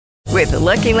With the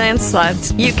Lucky Land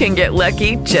Slots, you can get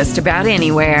lucky just about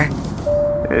anywhere.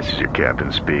 This is your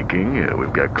captain speaking.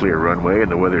 We've got clear runway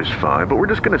and the weather's fine, but we're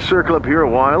just going to circle up here a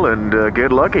while and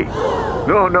get lucky.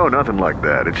 No, nothing like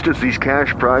that. It's just these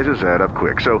cash prizes add up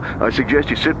quick. So I suggest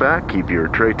you sit back, keep your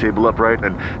tray table upright,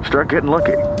 and start getting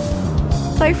lucky.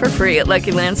 Play for free at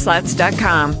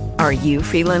LuckyLandSlots.com. Are you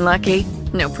feeling lucky?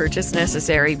 No purchase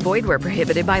necessary. Void where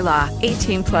prohibited by law.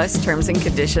 18 plus terms and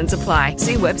conditions apply.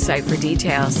 See website for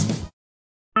details.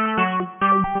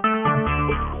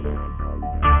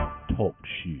 Talk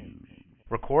shoes.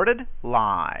 Recorded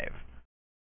live.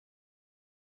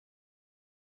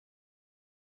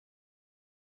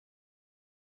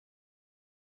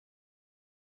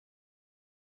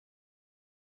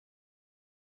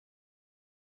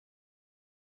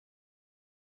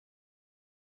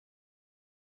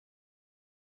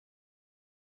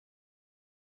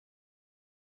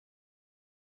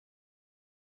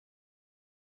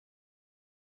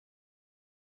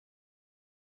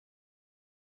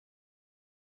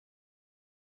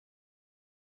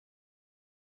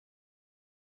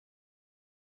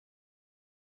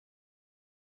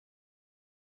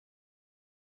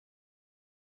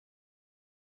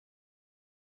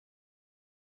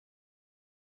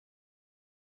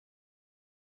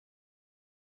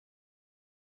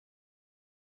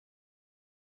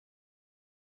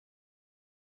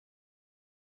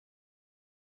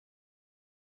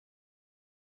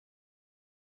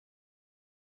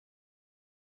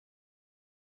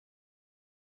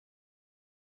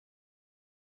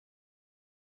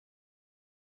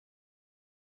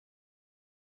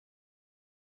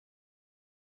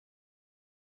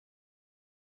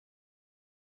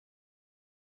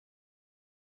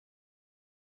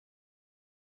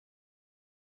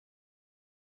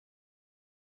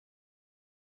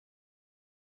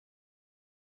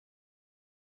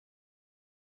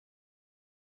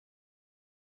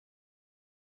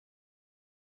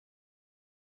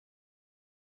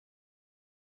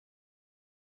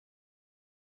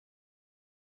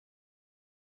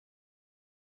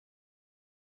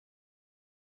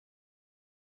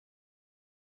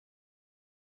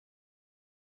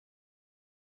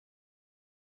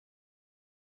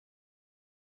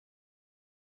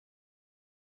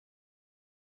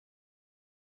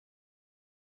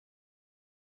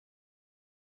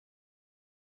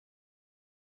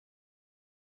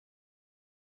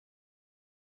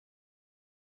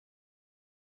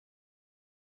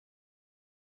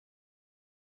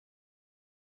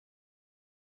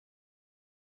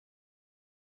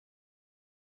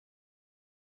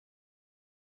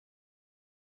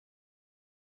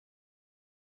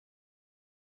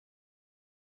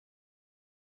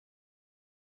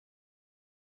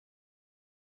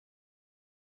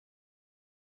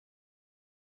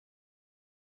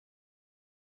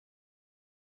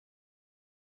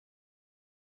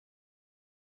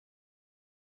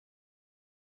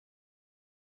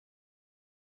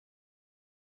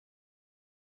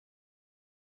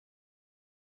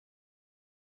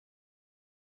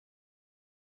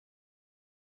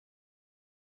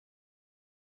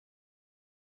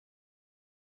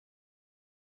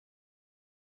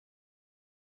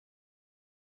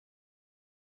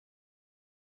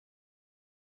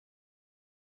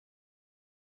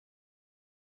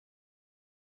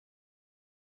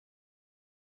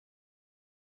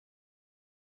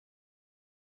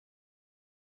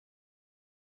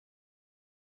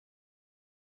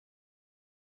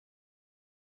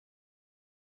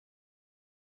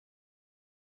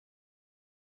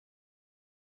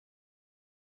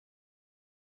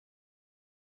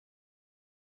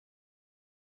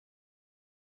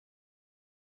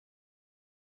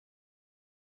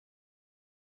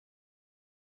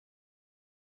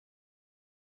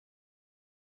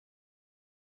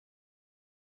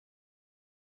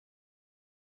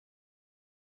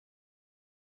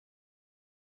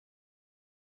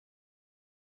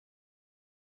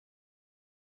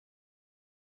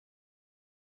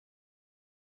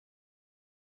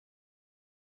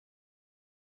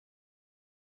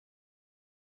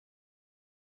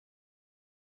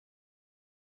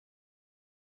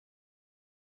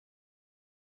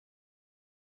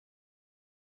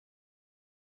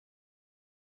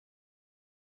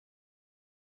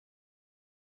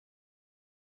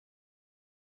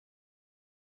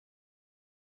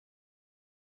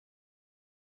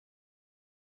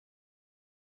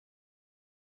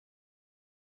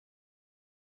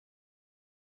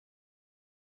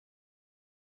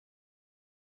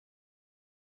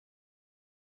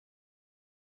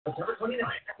 September 29th.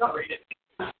 Not rated.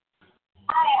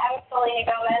 Hi, I'm Selena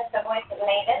Gomez, the voice of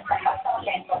Mavis from Buffalo,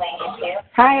 Pennsylvania, too.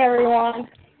 Hi, everyone.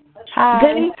 Hi.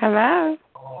 Good Hello.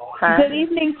 Good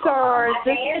evening, sorors.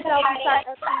 This is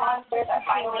Sponsors are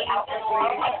finally out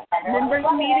there. members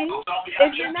meeting.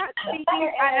 If you're not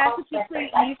speaking, I ask that you please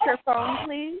mute your phone,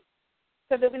 please,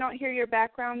 so that we don't hear your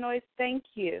background noise. Thank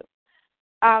you.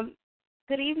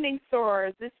 Good evening,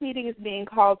 sorors. This meeting is being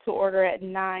called to order at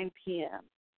 9 p.m.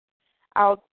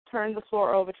 I'll turn the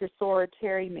floor over to Soror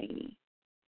Terry Maney.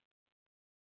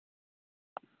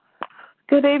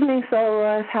 Good evening,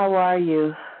 sorors. How are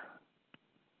you?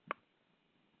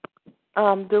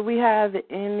 Do we have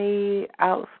any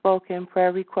outspoken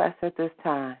prayer requests at this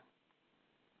time?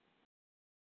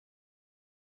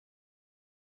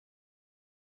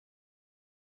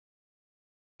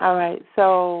 All right,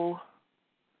 so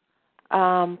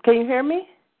can you hear me?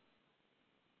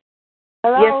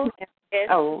 Hello? Yes.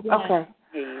 Oh, okay.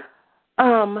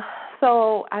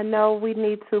 So I know we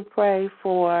need to pray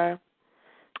for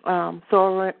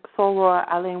Soror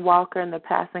Eileen Walker and the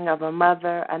passing of her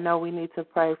mother. I know we need to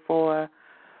pray for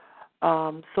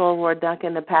Soror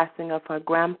Duncan, the passing of her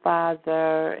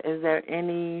grandfather. Is there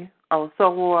any,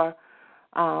 Soror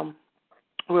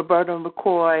Roberta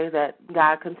McCoy, that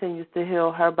God continues to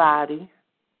heal her body.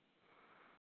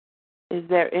 Is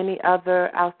there any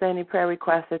other outstanding prayer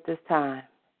requests at this time?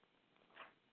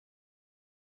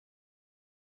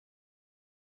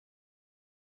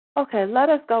 Okay, let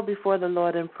us go before the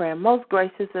Lord in prayer. Most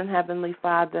gracious and heavenly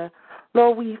Father,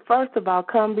 Lord, we first of all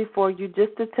come before you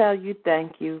just to tell you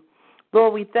thank you.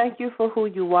 Lord, we thank you for who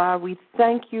you are. We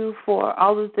thank you for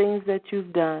all the things that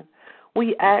you've done.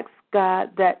 We ask,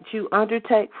 God, that you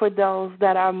undertake for those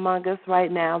that are among us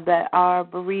right now that are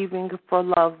bereaving for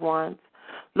loved ones.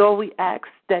 Lord, we ask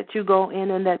that you go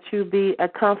in and that you be a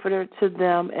comforter to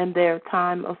them in their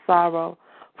time of sorrow.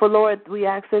 For, Lord, we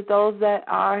ask that those that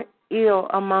are ill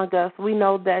among us, we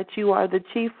know that you are the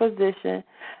chief physician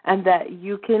and that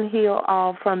you can heal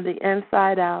all from the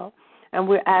inside out. And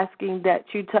we're asking that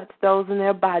you touch those in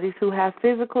their bodies who have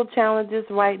physical challenges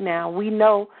right now. We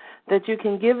know that you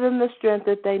can give them the strength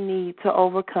that they need to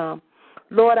overcome.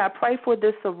 Lord, I pray for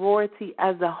this sorority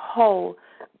as a whole,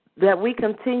 that we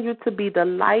continue to be the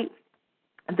light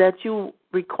that you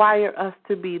require us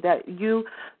to be, that you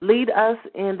lead us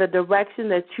in the direction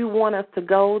that you want us to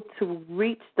go to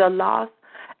reach the lost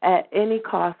at any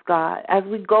cost, God. As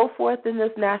we go forth in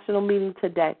this national meeting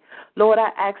today, Lord, I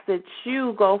ask that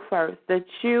you go first, that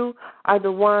you are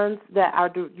the ones that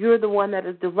you're the one that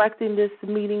is directing this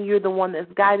meeting, you're the one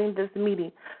that's guiding this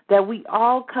meeting, that we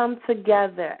all come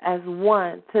together as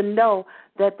one to know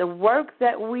that the work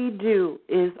that we do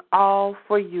is all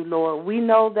for you, Lord. We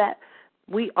know that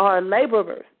we are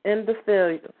laborers in the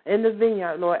field, in the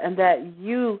vineyard, Lord, and that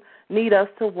you need us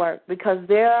to work because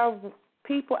there are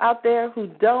people out there who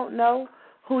don't know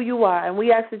who you are, and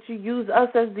we ask that you use us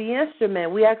as the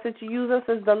instrument. We ask that you use us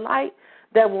as the light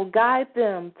that will guide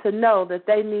them to know that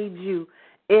they need you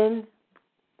in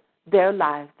their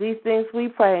lives. These things we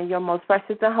pray in your most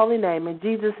precious and holy name. In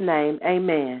Jesus' name,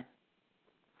 amen.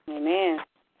 Amen.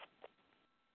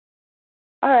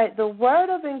 All right, the word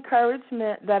of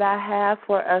encouragement that I have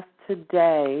for us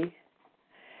today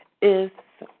is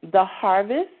the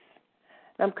harvest.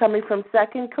 I'm coming from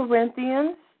 2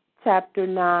 Corinthians chapter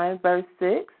 9, verse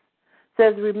 6. It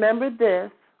says, remember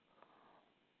this,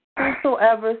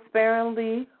 whosoever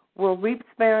sparingly will reap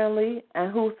sparingly,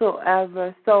 and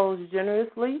whosoever sows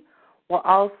generously will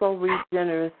also reap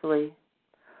generously.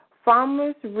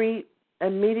 Farmers reap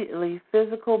immediately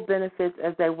physical benefits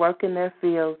as they work in their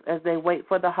fields, as they wait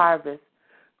for the harvest.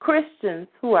 Christians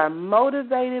who are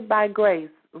motivated by grace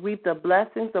reap the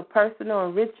blessings of personal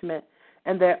enrichment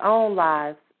in their own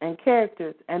lives and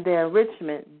characters, and their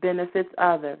enrichment benefits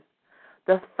others.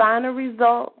 The final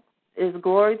result is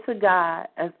glory to God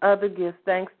as others give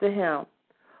thanks to Him.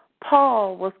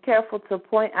 Paul was careful to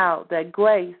point out that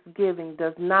grace giving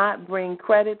does not bring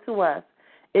credit to us,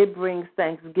 it brings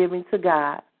thanksgiving to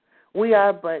God. We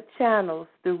are but channels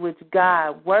through which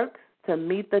God works to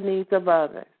meet the needs of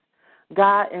others.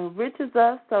 God enriches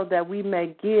us so that we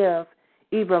may give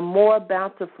even more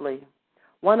bountifully.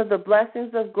 One of the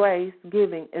blessings of grace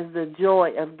giving is the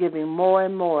joy of giving more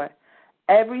and more.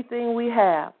 Everything we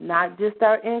have, not just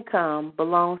our income,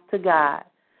 belongs to God,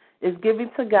 is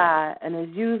given to God, and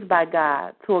is used by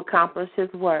God to accomplish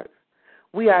His work.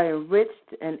 We are enriched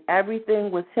in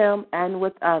everything with Him and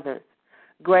with others.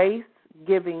 Grace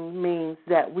giving means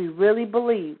that we really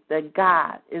believe that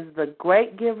God is the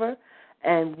great giver,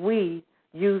 and we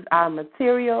use our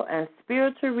material and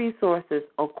spiritual resources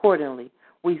accordingly.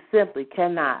 We simply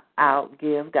cannot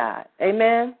outgive God.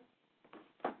 Amen?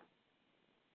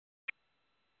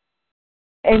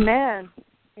 Amen.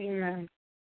 Amen.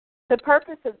 The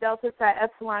purpose of Delta Psi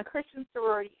Epsilon Christian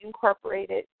Sorority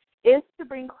Incorporated is to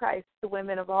bring Christ to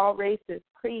women of all races,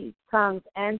 creeds, tongues,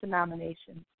 and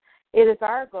denominations. It is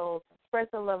our goal to spread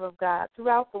the love of God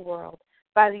throughout the world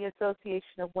by the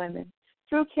association of women.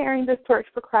 Through carrying this torch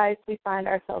for Christ, we find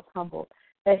ourselves humbled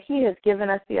that He has given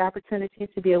us the opportunity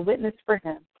to be a witness for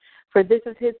Him. For this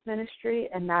is His ministry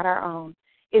and not our own.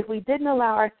 If we didn't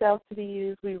allow ourselves to be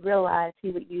used, we realized He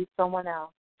would use someone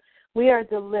else. We are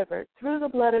delivered through the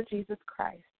blood of Jesus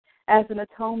Christ as an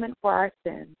atonement for our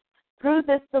sins. Through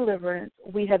this deliverance,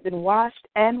 we have been washed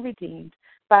and redeemed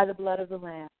by the blood of the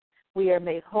Lamb. We are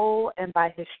made whole, and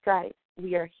by His stripes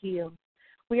we are healed.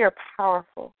 We are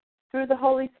powerful. Through the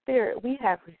Holy Spirit, we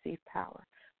have received power.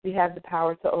 We have the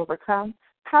power to overcome,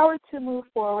 power to move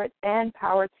forward, and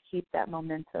power to keep that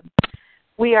momentum.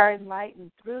 We are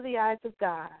enlightened through the eyes of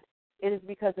God. It is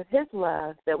because of His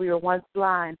love that we were once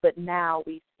blind, but now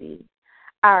we see.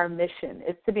 Our mission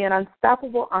is to be an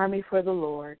unstoppable army for the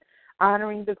Lord,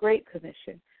 honoring the Great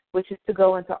Commission, which is to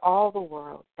go into all the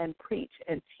world and preach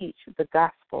and teach the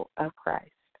gospel of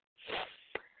Christ.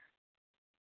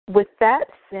 With that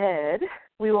said,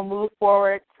 we will move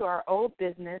forward to our old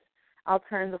business. I'll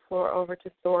turn the floor over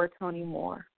to Soror Tony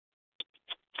Moore.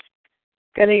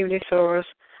 Good evening, Sorors.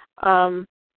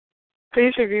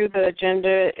 Please review the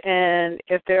agenda, and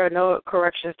if there are no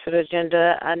corrections to the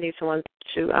agenda, I need someone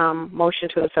to motion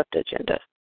to accept the agenda.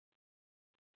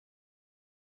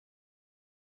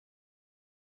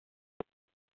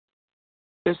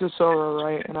 This is Soror,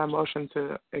 right? And I motion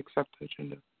to accept the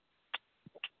agenda.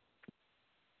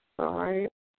 All right.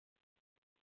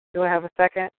 Do I have a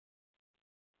second?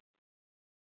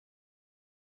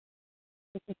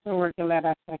 This is Soror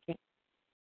Gillette, second.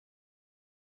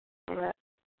 All right.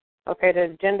 Okay, the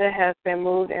agenda has been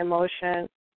moved and motioned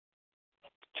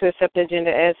to accept the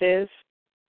agenda as is.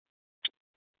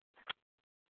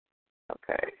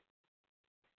 Okay.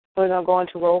 We're going to go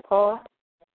into roll call.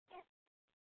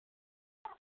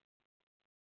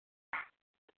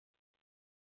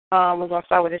 We're going to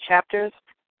start with the chapters.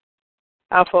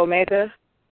 Alpha Omega.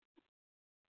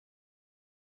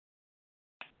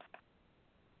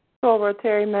 Soror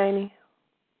Terry Maney.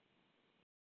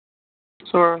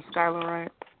 Soror Skylar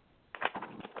Wright.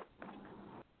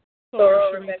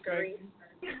 Soror Rebecca Reese.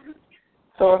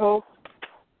 Soror who?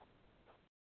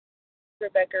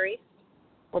 Rebecca Reese.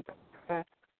 Okay.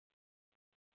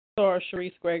 Soror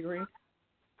Sharice Gregory.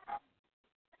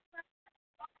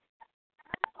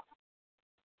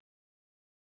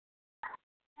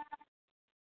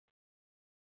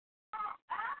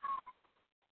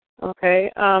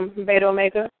 Okay. Beta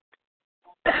Omega.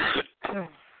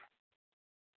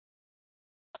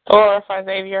 Soror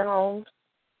Xavier Holmes.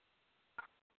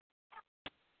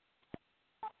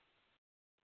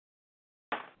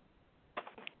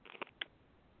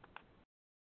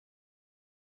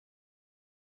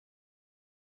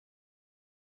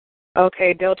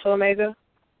 Okay. Delta Omega.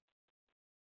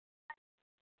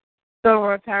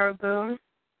 Soror Tara Boone.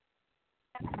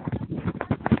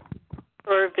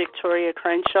 Soror Victoria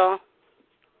Crenshaw.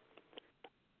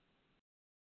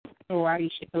 Soror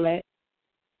Aisha Gillette.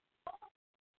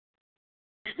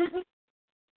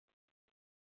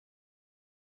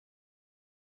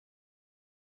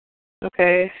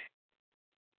 Okay.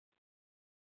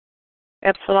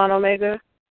 Epsilon Omega.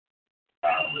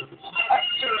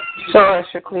 Soror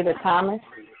Shaquita Thomas.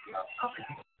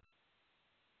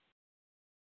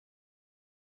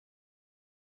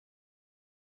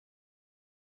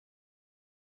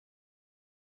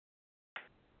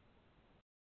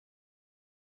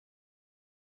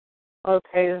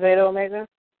 Okay. Zeta Omega.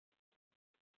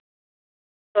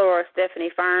 Soror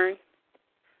Stephanie Fine.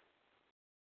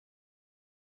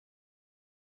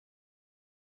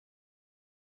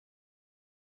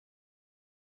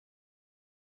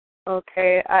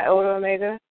 Okay. Iota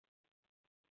Omega.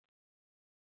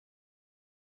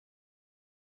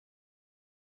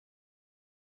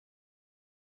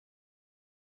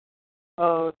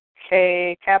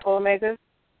 Okay. Kappa Omega.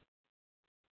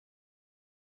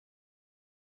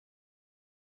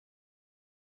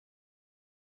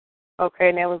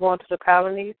 Okay, now we're going to the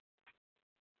colonies.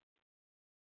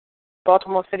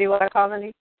 Baltimore Citywide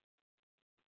Colony.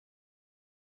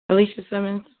 Alicia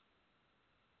Simmons.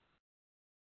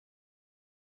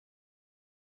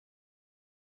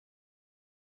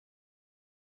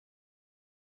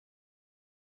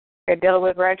 Okay,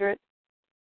 Delaware Graduate.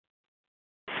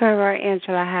 Soror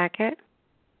Angela Hackett.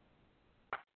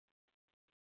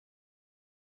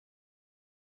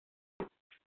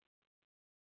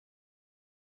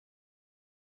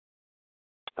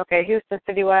 Okay, Houston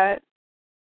Citywide.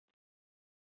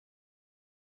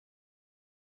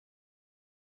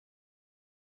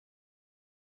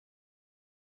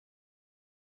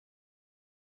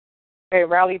 Okay,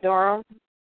 Raleigh Durham.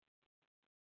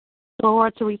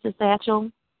 Soror Teresa Satchel.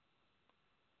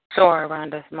 Soror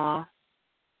Rhonda Small.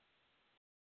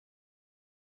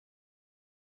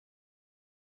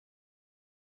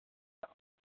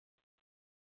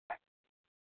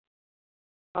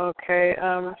 Okay,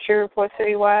 Shreveport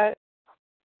Citywide.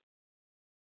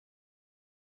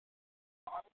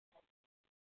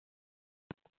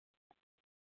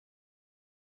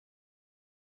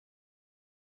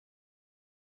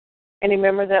 Any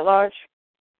members at large?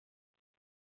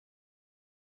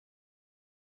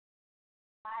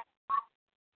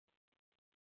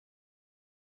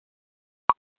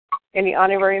 Any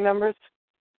honorary members?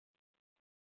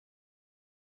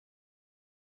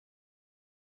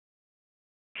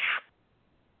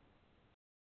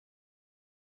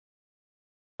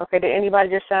 Okay, did anybody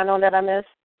just sign on that I missed?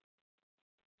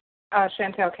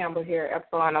 Chantel Campbell here,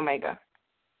 Epsilon Omega.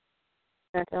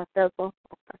 Chantel Campbell.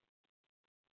 Okay.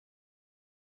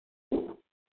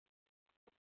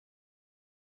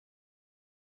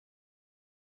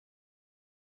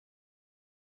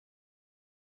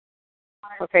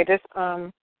 Okay, this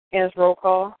ends roll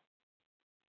call.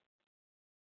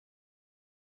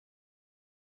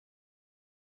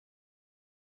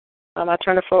 I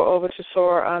turn the floor over to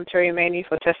Soror Terry Maney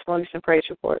for testimonies and praise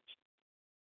reports.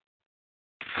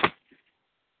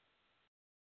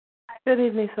 Good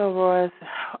evening, Sorors.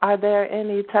 Are there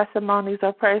any testimonies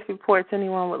or praise reports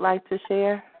anyone would like to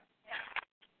share?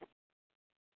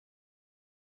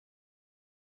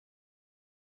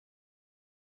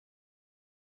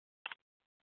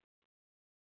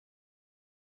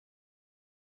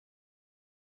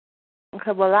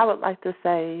 Okay, well, I would like to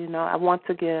say, I want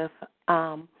to give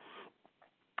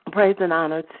praise and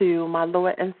honor to my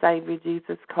Lord and Savior,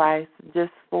 Jesus Christ,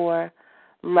 just for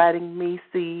letting me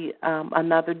see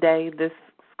another day this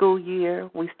school year.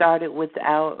 We started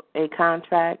without a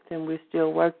contract, and we're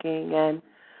still working, and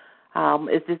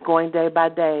it's just going day by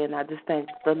day, and I just thank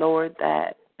the Lord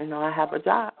that, I have a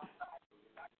job.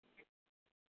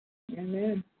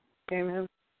 Amen. Amen.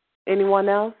 Anyone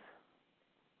else?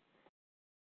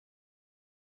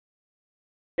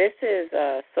 This is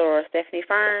Soror Stephanie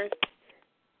Fern.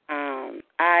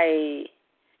 I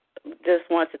just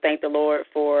want to thank the Lord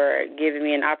for giving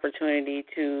me an opportunity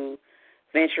to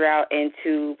venture out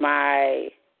into my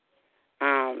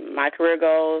career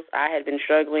goals. I had been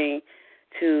struggling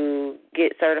to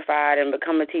get certified and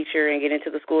become a teacher and get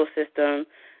into the school system.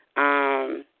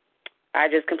 I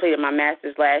just completed my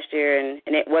master's last year, and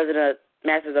it wasn't a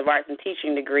Master's of Arts in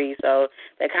Teaching degree, so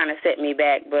that kind of set me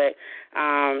back. But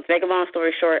to make a long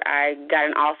story short, I got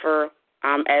an offer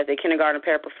as a kindergarten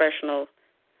paraprofessional,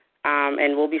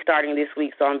 and we'll be starting this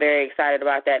week, so I'm very excited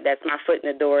about that. That's my foot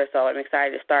in the door, so I'm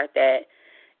excited to start that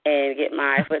and get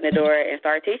my foot in the door and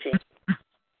start teaching.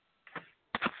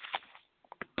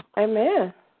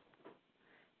 Amen.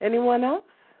 Anyone else?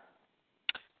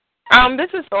 This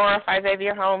is Laura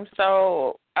Xavier Holmes.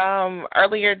 So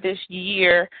earlier this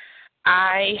year,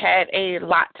 I had a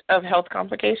lot of health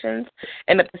complications,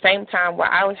 and at the same time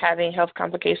while I was having health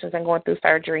complications and going through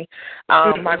surgery,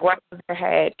 my grandmother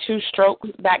had 2 strokes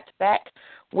back to back,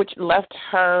 which left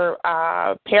her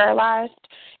paralyzed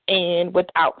and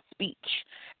without speech.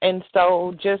 And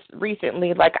so just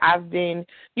recently, I've been,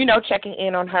 checking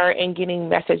in on her and getting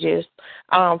messages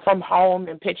from home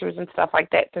and pictures and stuff like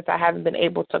that, since I haven't been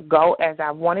able to go as I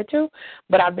wanted to.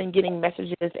 But I've been getting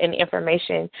messages and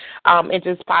information and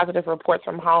just positive reports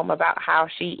from home about how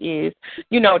she is,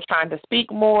 trying to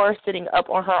speak more, sitting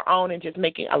up on her own, and just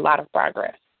making a lot of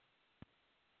progress.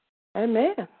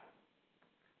 Amen. Is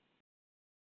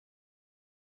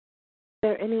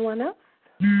there anyone else?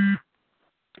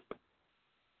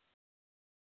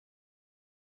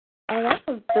 All right,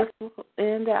 this will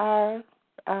end our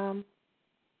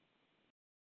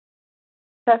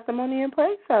testimony and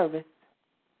praise service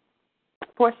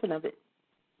portion of it.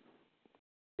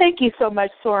 Thank you so much,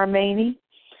 Soror Maney.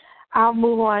 I'll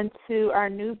move on to our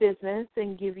new business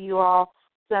and give you all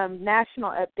some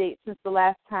national updates since the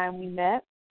last time we met.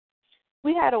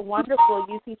 We had a wonderful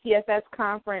UCTFS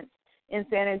conference in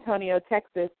San Antonio,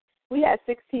 Texas. We had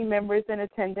 16 members in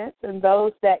attendance, and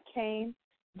those that came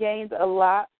gained a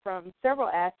lot from several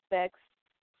aspects,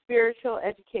 spiritual,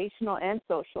 educational, and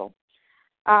social.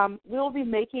 We'll be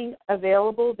making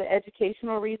available the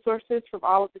educational resources from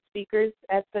all of the speakers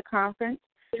at the conference,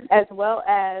 as well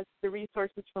as the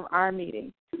resources from our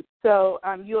meeting. So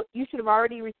you should have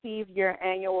already received your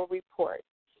annual report,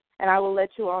 and I will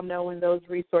let you all know when those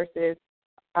resources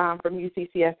from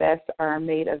UCCFS are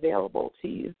made available to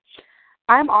you.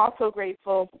 I'm also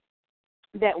grateful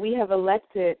that we have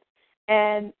elected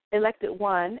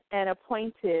one and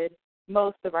appointed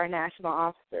most of our national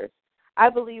officers. I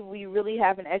believe we really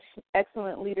have an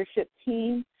excellent leadership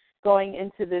team going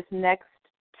into this next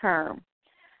term.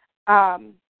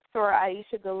 Sora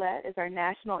Aisha Gillette is our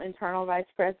National Internal Vice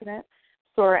President.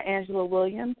 Sora Angela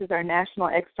Williams is our National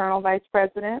External Vice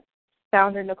President.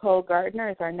 Founder Nicole Gardner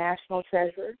is our National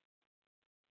Treasurer.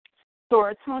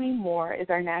 Sora Tony Moore is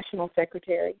our National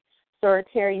Secretary. Sora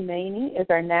Terry Maney is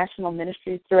our National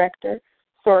Ministries Director.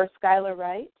 Sora Skylar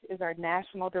Wright is our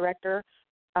National Director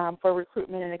for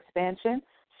Recruitment and Expansion.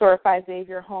 Sora Phi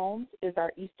Xavier Holmes is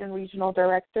our Eastern Regional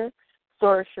Director.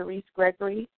 Sora Sharice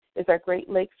Gregory is our Great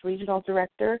Lakes Regional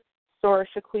Director. Sora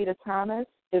Shaquita Thomas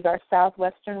is our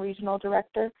Southwestern Regional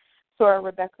Director. Sora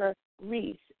Rebecca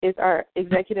Reese is our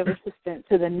Executive Assistant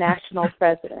to the National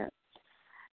President.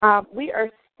 We are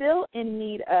still in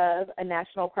need of a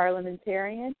National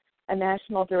Parliamentarian, a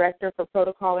National Director for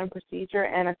Protocol and Procedure,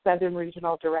 and a Southern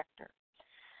Regional Director.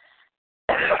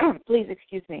 Please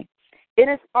excuse me. It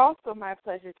is also my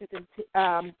pleasure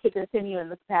to continue in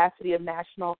the capacity of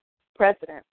National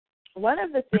President. One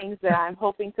of the things that I'm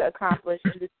hoping to accomplish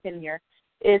in this tenure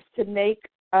is to make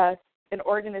us an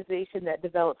organization that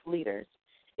develops leaders.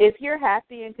 If you're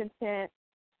happy and content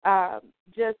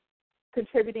just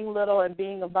contributing little and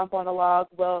being a bump on a log,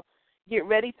 well, get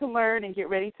ready to learn and get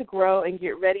ready to grow and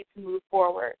get ready to move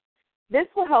forward. This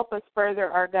will help us further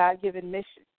our God-given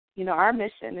mission. You know, our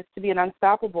mission is to be an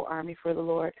unstoppable army for the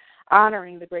Lord,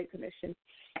 honoring the Great Commission,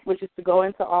 which is to go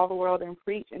into all the world and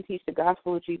preach and teach the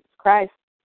gospel of Jesus Christ.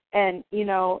 And, you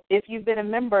know, if you've been a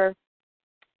member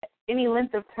any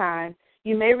length of time,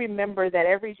 you may remember that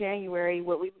every January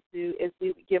what we would do is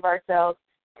we would give ourselves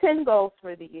 10 goals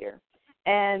for the year.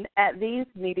 And at these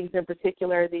meetings in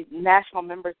particular, the national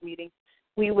members meetings,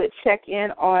 we would check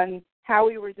in on how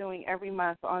we were doing every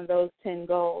month on those 10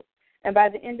 goals. And by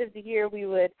the end of the year, we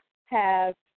would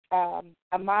have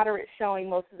a moderate showing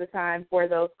most of the time for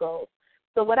those goals.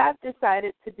 So what I've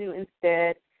decided to do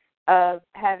instead of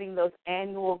having those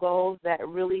annual goals that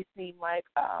really seem like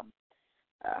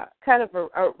kind of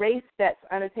a race that's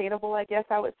unattainable, I guess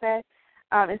I would say,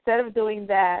 instead of doing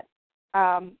that,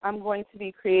 I'm going to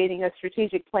be creating a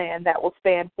strategic plan that will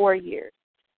span 4 years.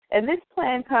 And this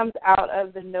plan comes out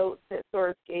of the notes that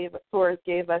Soros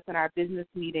gave us in our business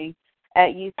meeting at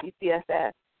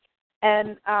UCCSS.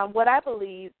 And what I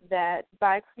believe that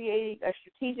by creating a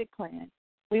strategic plan,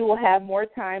 we will have more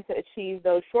time to achieve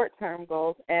those short-term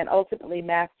goals and ultimately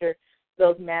master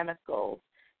those mammoth goals.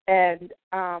 And,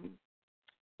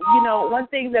 you know, one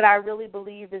thing that I really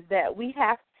believe is that we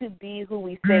have to be who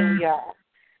we say we are.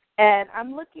 And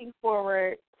I'm looking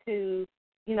forward to,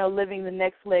 you know, living the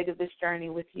next leg of this journey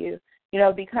with you, you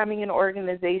know, becoming an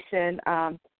organization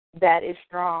that is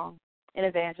strong in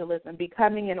evangelism,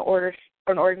 becoming an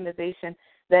organization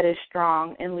that is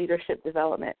strong in leadership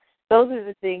development. Those are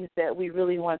the things that we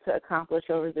really want to accomplish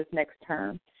over this next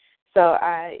term. So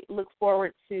I look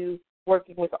forward to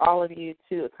working with all of you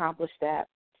to accomplish that.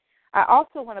 I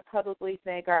also want to publicly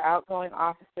thank our outgoing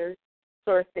officers,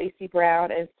 Sora Stacy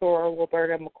Brown and Sora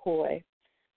Wilberta McCoy.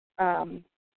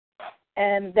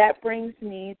 And that brings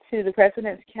me to the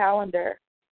President's calendar.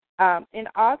 In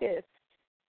August,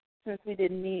 since we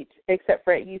didn't meet except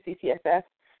for at UCCSS,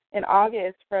 in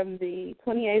August from the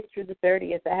 28th through the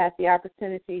 30th, I had the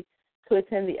opportunity to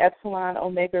attend the Epsilon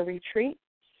Omega Retreat.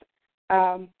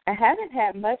 I haven't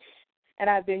had much, and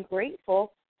I've been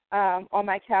grateful on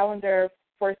my calendar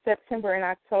for September and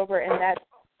October, and that's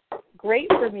great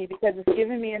for me because it's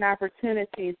given me an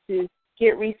opportunity to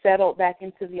get resettled back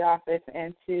into the office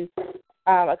and to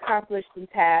accomplish some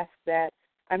tasks that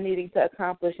I'm needing to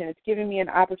accomplish, and it's giving me an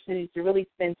opportunity to really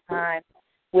spend time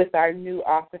with our new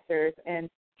officers and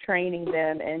training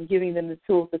them and giving them the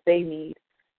tools that they need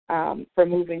for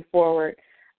moving forward.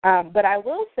 But I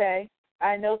will say,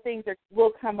 I know things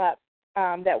will come up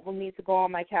that will need to go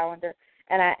on my calendar,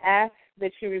 and I ask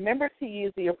that you remember to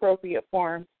use the appropriate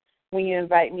forms when you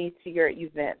invite me to your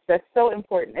events. That's so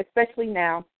important, especially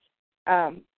now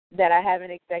that I have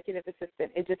an executive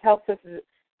assistant. It just helps us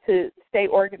to stay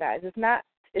organized. It's not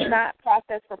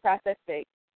process for process sake,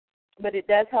 but it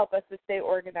does help us to stay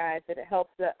organized, and it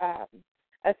helps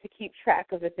us to keep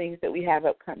track of the things that we have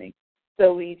upcoming.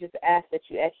 So we just ask that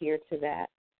you adhere to that.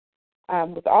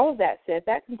 With all of that said,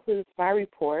 that concludes my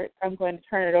report. I'm going to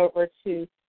turn it over to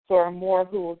Sora Moore,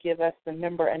 who will give us the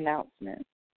member announcement.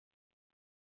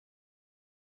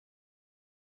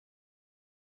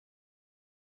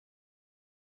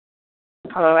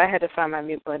 Hello, I had to find my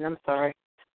mute button. I'm sorry.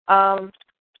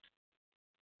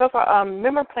 So for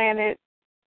Member Planet,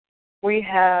 we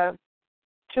have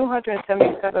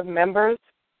 277 members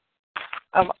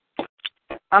of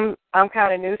I'm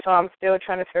kind of new, so I'm still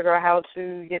trying to figure out how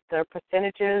to get the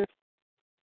percentages.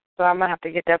 So I'm gonna have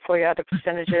to get that for you. The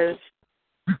percentages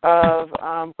of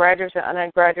graduates and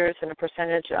undergraduates, and the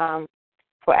percentage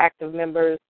for active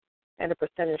members, and the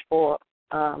percentage for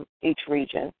each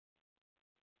region.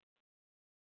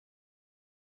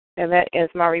 And that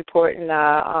ends my report, and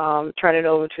I turn it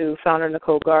over to Founder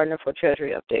Nicole Gardner for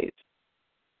Treasury updates.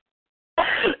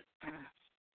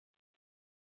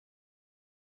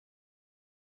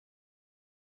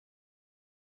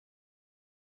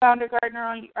 Founder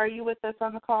Gardner, are you with us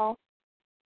on the call?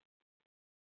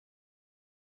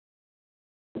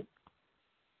 She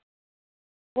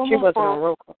wasn't on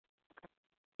roll call.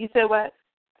 You said what?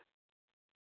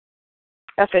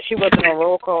 I said she wasn't on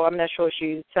roll call. I'm not sure if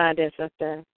she signed in since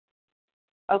then.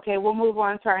 Okay, we'll move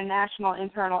on to our national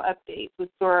internal updates with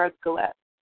Sora Gillette.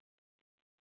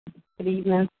 Good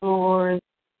evening, Soars.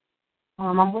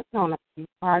 I'm working on a few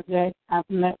projects. I've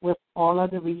met with all of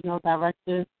the regional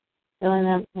directors, filling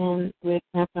them in with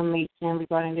information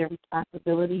regarding their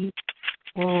responsibilities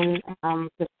and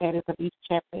the status of each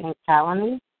chapter and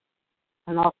colony,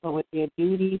 and also with their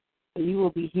duties. So you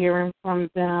will be hearing from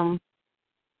them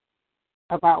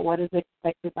about what is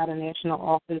expected by the national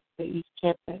office for each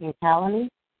chapter and colony,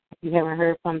 if you haven't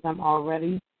heard from them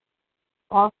already.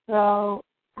 Also,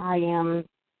 I am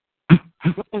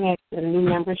looking at the new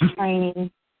members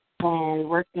training and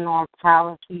working on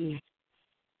policies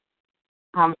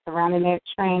surrounding that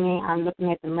training. I'm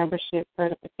looking at the membership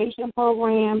certification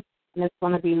program, and it's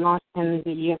going to be launched in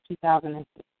the year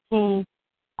 2016.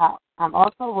 I'm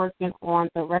also working on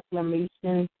the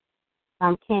reclamation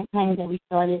campaign that we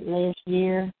started last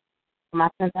year. I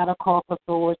sent out a call for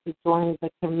those to join the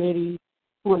committee,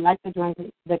 who would like to join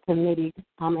the committee,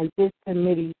 and this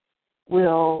committee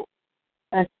will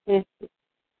assist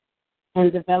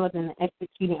in developing and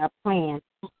executing a plan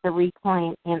to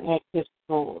reclaim inactive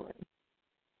stores.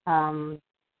 So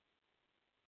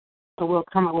we'll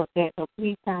come up with that. So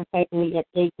please contact me at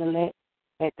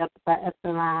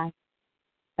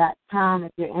DPsiE@DPsiE.com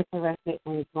if you're interested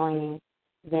in joining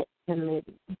that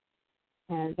committee.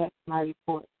 And that's my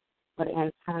report for the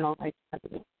internal vice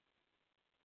president.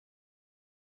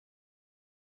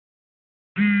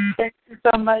 Thank you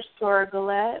so much, Sora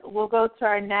Gillette. We'll go to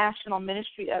our national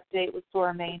ministry update with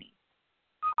Sora Maney.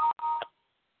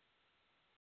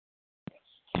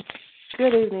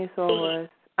 Good evening, Soras.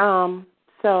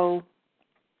 So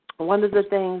one of the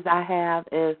things I have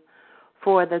is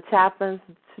for the chaplains,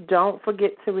 don't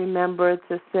forget to remember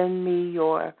to send me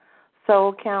your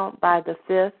soul count by the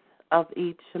 5th of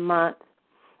each month.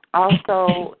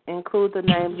 Also include the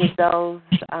names of those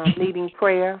needing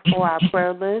prayer for our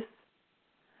prayer list.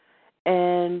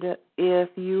 And if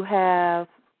you have,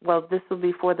 this will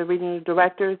be for the regional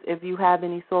directors, if you have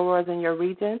any Soras in your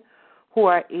region who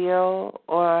are ill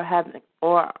or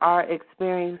are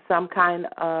experiencing some kind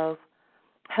of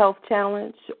health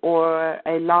challenge or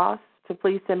a loss, to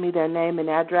please send me their name and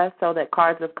address so that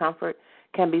cards of comfort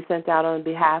can be sent out on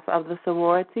behalf of the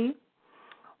sorority.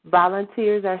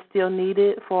 Volunteers are still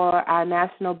needed for our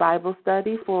National Bible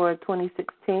Study for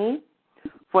 2016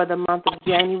 for the month of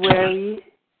January,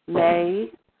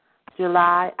 May,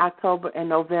 July, October, and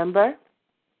November.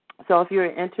 So if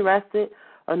you're interested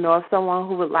or know of someone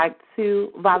who would like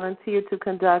to volunteer to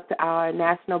conduct our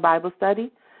National Bible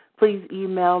Study, please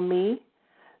email me,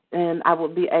 and I will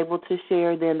be able to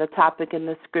share then the topic and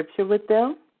the scripture with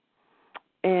them.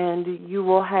 And you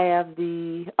will have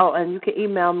and you can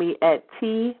email me at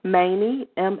tmaynie,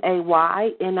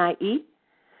 MAYNIE,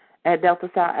 at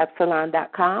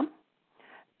DeltaSalEpsilon.com.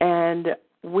 And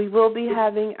we will be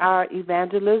having our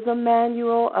evangelism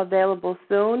manual available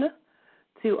soon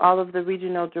to all of the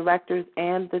regional directors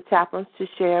and the chaplains to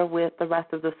share with the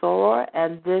rest of the soror.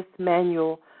 And this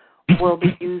manual will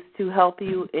be used to help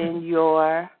you in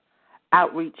your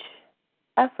outreach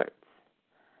efforts.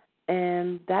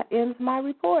 And that ends my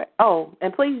report. Oh,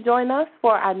 and please join us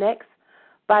for our next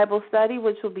Bible study,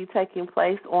 which will be taking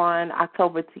place on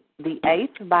October the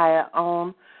 8th by our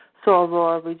own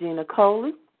soror Regina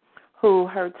Coley, who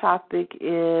her topic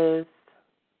is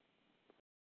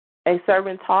A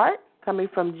Servant's Heart, coming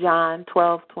from John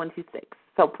 12:26.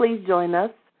 So please join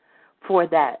us for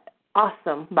that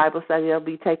awesome Bible study that will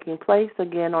be taking place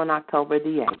again on October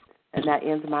the 8th. And that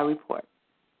ends my report.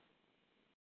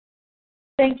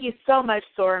 Thank you so much,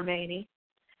 Sora Maney.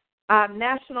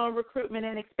 National Recruitment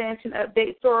and Expansion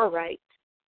Update, Sora Wright.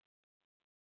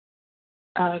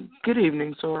 Good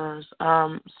evening, Soras.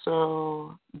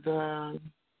 So the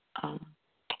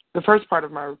first part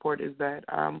of my report is that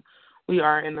we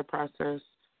are in the process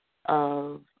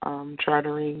of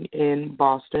chartering in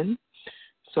Boston.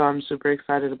 So I'm super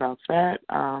excited about that.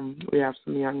 We have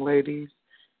some young ladies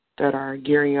that are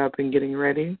gearing up and getting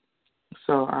ready.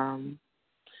 So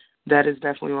that is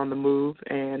definitely on the move.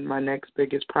 And my next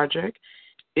biggest project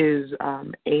is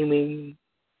aiming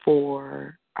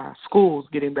for schools,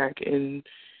 getting back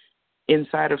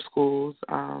inside of schools,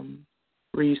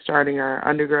 restarting our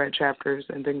undergrad chapters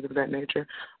and things of that nature.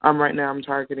 Right now I'm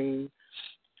targeting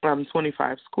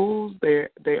 25 schools. They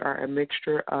are a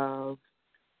mixture of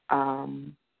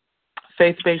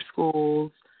faith-based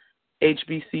schools,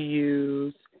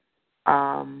 HBCUs,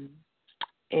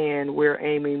 and we're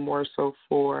aiming more so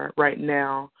for, right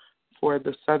now, for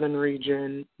the southern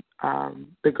region,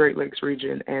 the Great Lakes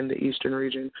region, and the eastern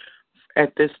region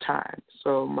at this time.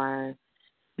 So my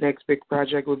next big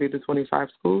project will be the 25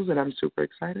 schools, and I'm super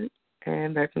excited.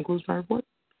 And that concludes my report.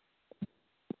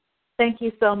 Thank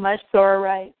you so much, Sora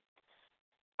Wright.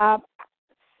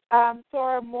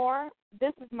 Sora Moore,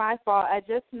 this is my fault. I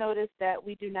just noticed that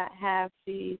we do not have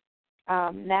the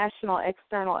national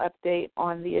external update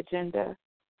on the agenda.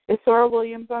 Is Sora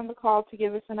Williams on the call to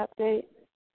give us an update?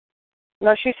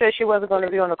 No, she said she wasn't going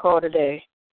to be on the call today.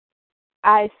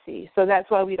 I see. So that's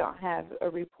why we don't have a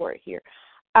report here.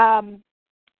 Sora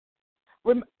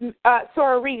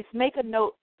Reese, make a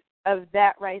note of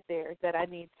that right there, that I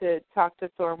need to talk to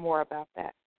Sora more about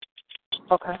that.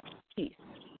 Okay. Peace.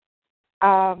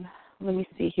 Let me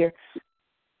see here.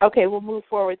 Okay, we'll move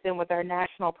forward then with our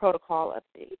national protocol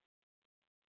update.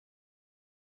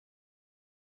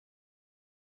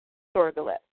 Sora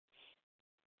Gillette.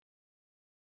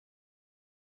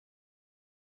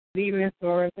 Good evening,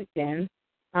 Soras, again.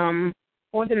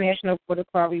 For the National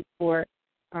Protocol Report,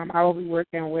 I will be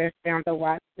working with Founder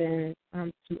Watson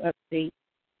to update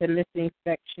the missing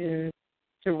sections,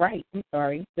 the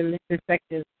missing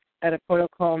sections of the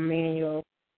protocol manual.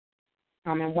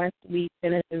 And once we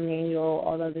finish the manual,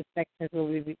 all of the sections will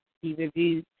be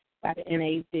reviewed by the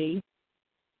NAB.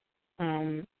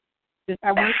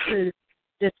 I want to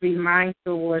just remind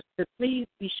Soras to please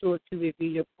be sure to review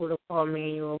your protocol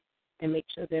manual and make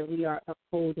sure that we are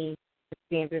upholding the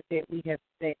standards that we have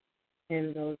set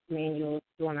in those manuals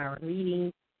during our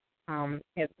meetings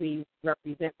as we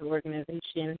represent the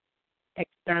organization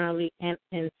externally and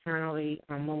internally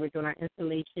when we're doing our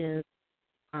installations,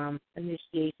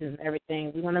 initiations, and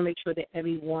everything. We want to make sure that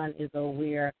everyone is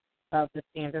aware of the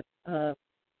standards of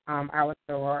our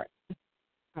sorority.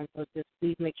 So just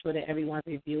please make sure that everyone's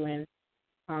reviewing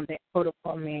that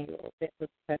protocol manual that was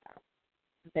set out.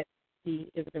 That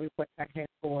is the report I have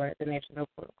for the National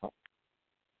Protocol.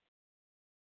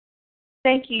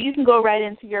 Thank you. You can go right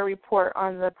into your report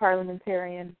on the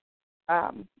parliamentarian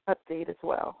update as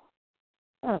well.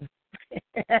 Oh.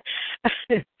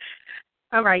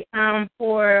 All right.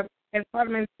 As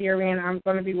parliamentarian, I'm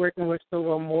going to be working with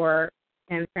Sora Moore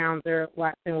and Founder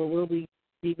Watson, where we'll be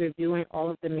reviewing all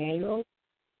of the manuals.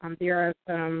 There are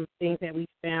some things that we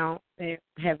found that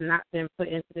have not been put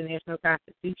into the National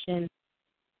Constitution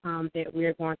that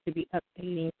we're going to be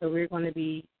updating. So we're going to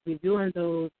be reviewing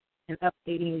those and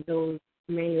updating those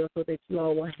manuals so that you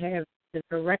all will have the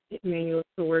corrected manuals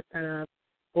to work on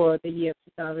for the year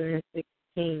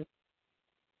 2016.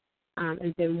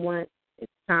 And then once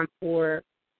it's time for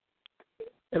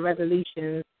the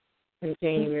resolutions in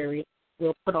January,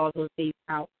 we'll put all those dates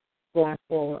out going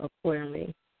forward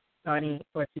accordingly, starting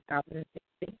for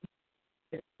 2016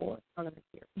 for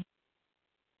parliamentary.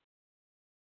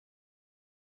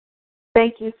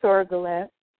 Thank you, Sora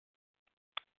Gillette.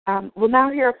 We'll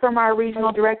now hear from our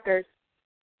regional directors.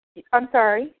 I'm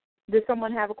sorry, did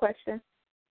someone have a question?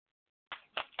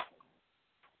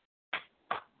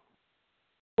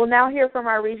 We'll now hear from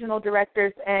our regional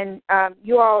directors, and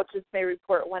you all just may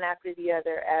report one after the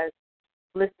other as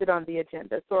listed on the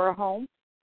agenda. Sora Holmes.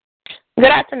 Good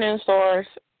afternoon, Soras.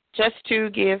 Just to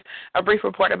give a brief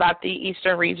report about the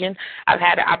Eastern region, I've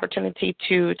had an opportunity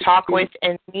to talk with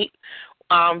and meet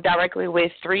directly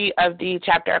with 3 of the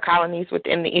chapter colonies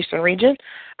within the Eastern region,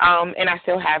 and I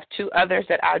still have 2 others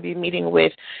that I'll be meeting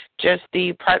with.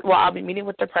 I'll be meeting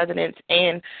with the presidents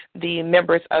and the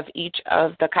members of each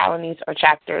of the colonies or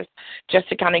chapters, just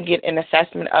to kind of get an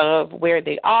assessment of where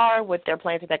they are, what their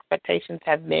plans and expectations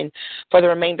have been for the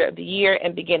remainder of the year,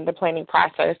 and begin the planning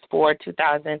process for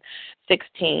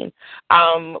 16.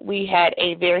 We had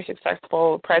a very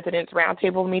successful President's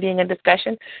Roundtable meeting and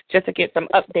discussion just to get some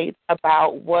updates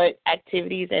about what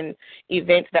activities and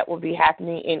events that will be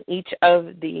happening in each of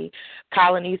the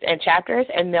colonies and chapters,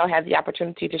 and they'll have the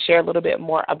opportunity to share a little bit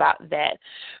more about that.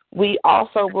 We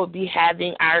also will be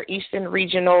having our Eastern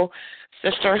Regional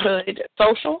Sisterhood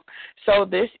Social. So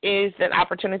this is an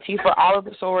opportunity for all of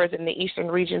the sorors in the Eastern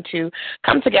region to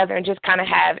come together and just kind of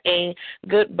have a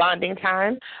good bonding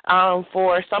time,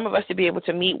 for some of us to be able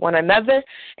to meet one another,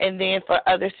 and then for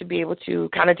others to be able to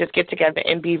kind of just get together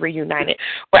and be reunited.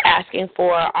 We're asking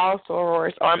for all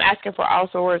sorors, or I'm asking for all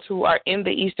sorors who are in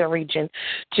the Eastern region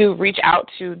to reach out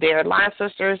to their line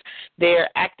sisters, their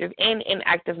active and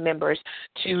inactive members,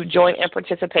 to join and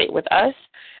participate with us.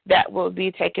 That will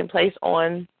be taking place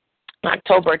on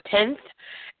October 10th,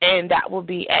 and that will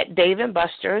be at Dave &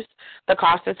 Buster's. The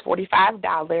cost is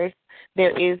 $45.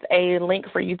 There is a link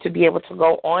for you to be able to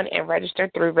go on and register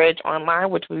through Reg Online,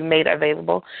 which we made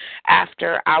available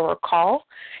after our call.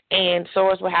 And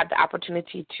sorors will have the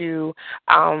opportunity to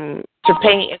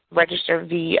pay and register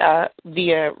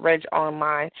via Reg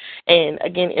Online. And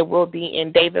again, it will be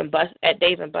in at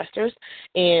Dave & Buster's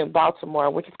in Baltimore,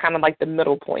 which is kind of like the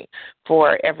middle point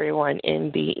for everyone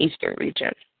in the Eastern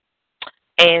region.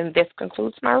 And this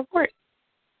concludes my report.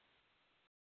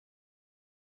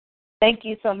 Thank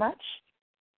you so much.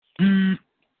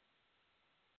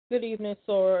 Good evening,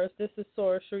 sorors. This is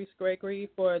Soror Sharice Gregory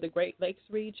for the Great Lakes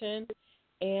region.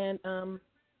 And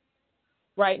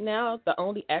right now, the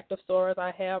only active sorors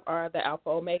I have are the Alpha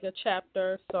Omega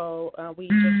chapter. So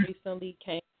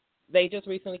they just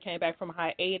recently came back from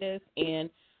hiatus, and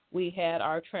we had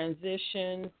our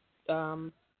transition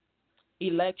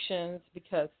elections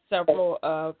because several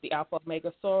of the Alpha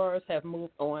Omega sorors have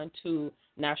moved on to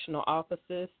national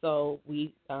offices. So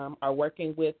we are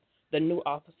working with the new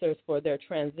officers for their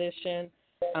transition.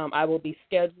 I will be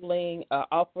scheduling an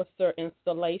officer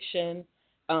installation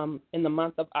in the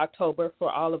month of October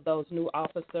for all of those new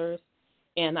officers.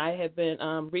 And I have been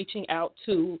reaching out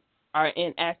to our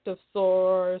inactive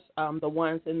sorors, the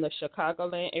ones in the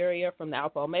Chicagoland area from the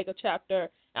Alpha Omega chapter,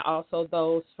 and also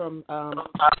those from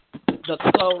the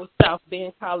closed South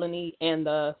Bend colony and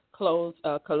the closed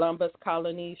Columbus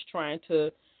colonies, trying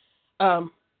to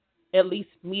at least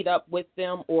meet up with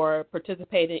them or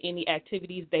participate in any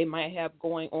activities they might have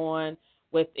going on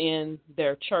within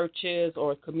their churches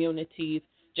or communities,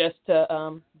 just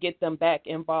to get them back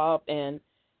involved. And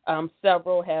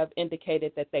several have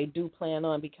indicated that they do plan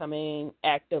on becoming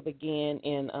active again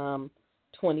in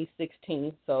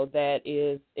 2016, so that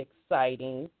is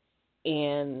exciting.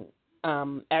 And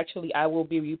actually, I will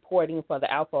be reporting for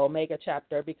the Alpha Omega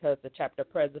chapter because the chapter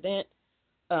president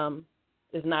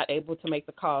is not able to make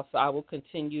the call, so I will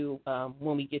continue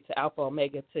when we get to Alpha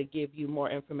Omega to give you more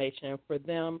information for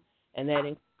them. And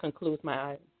that concludes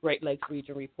my Great Lakes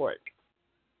region report.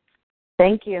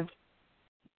 Thank you.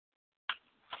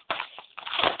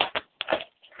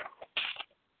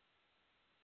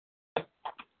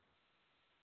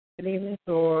 Good evening,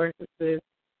 sorors. This is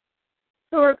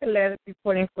Soror Colette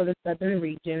reporting for the Southern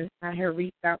region. I have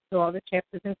reached out to all the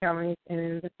chapters and colonies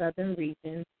in the Southern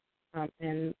region,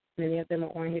 and many of them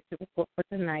are on here to report for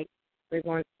tonight. We're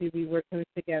going to be working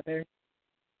together.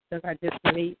 Since I just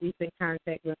made recent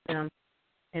contact with them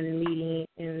and meeting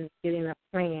and getting a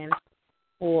plan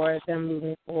for them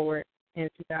moving forward in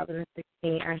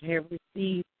 2016. I have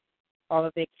received all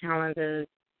of their calendars,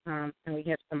 and we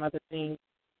have some other things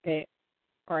that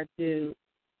are due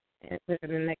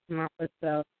within the next month or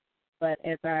so. But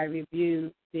as I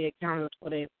review the calendars for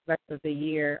the rest of the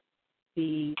year,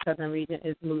 the Southern region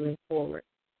is moving forward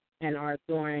and are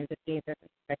doing the things that's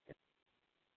expected.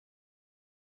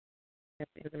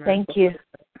 Thank you.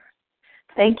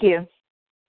 Thank you.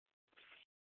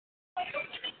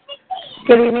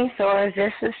 Good evening, sorors.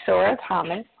 This is Sora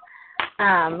Thomas.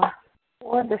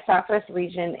 For the Southwest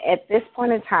region, at this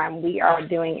point in time, we are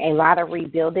doing a lot of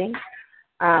rebuilding.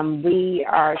 We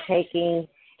are taking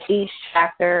each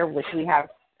chapter, which we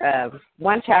have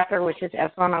one chapter, which is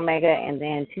Epsilon Omega, and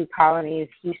then two colonies,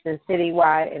 Houston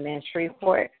Citywide, and then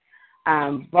Shreveport.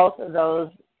 Both of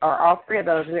those, or all three of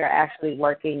those, we are actually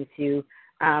working to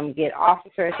get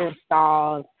officers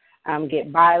installed,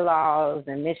 get bylaws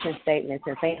and mission statements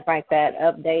and things like that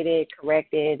updated,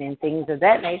 corrected, and things of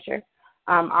that nature.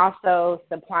 Also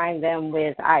supplying them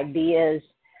with ideas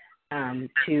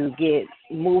to get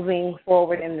moving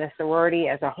forward in the sorority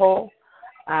as a whole.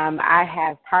 I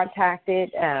have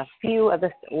contacted a few of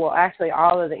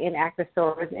all of the inactive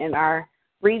sorors in our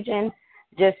region,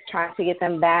 just trying to get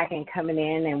them back and coming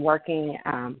in and working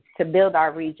to build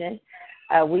our region.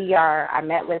 I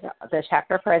met with the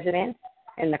chapter presidents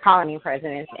and the colony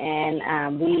presidents,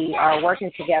 and we are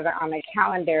working together on a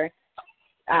calendar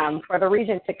for the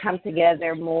region to come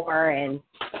together more and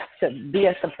to be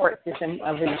a support system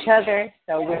of each other.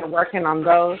 So we're working on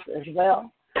those as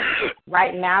well.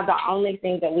 Right now, the only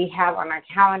thing that we have on our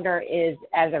calendar is,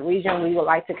 as a region, we would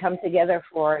like to come together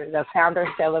for the Founders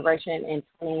Celebration in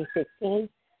 2016.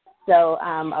 So,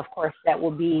 of course, that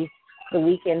will be the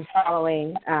weekend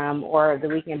following or the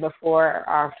weekend before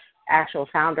our actual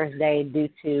Founders Day, due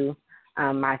to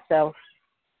myself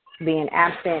being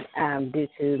absent due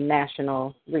to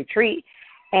national retreat.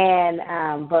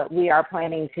 And but we are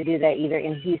planning to do that either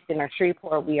in Houston or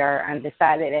Shreveport. We are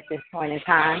undecided at this point in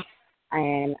time.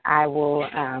 And I will,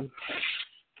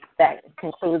 that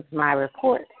concludes my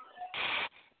report.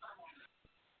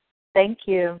 Thank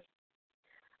you.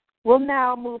 We'll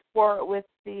now move forward with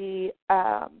the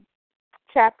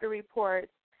chapter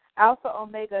reports. Alpha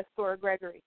Omega, Sora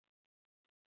Gregory.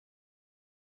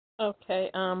 Okay.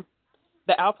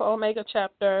 The Alpha Omega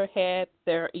chapter had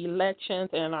their elections,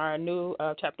 and our new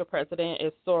chapter president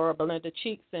is Sora Belinda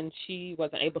Cheeks, and she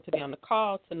wasn't able to be on the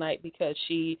call tonight because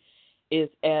she is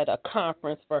at a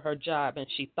conference for her job, and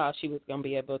she thought she was going to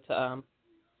be able to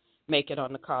make it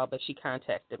on the call, but she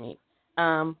contacted me.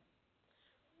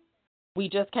 We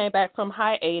just came back from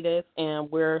hiatus,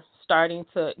 and we're starting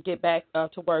to get back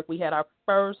to work. We had our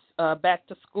first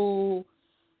back-to-school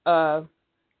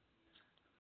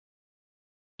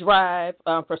drive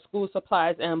for school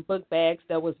supplies and book bags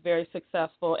that was very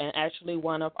successful, and actually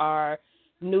one of our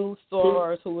new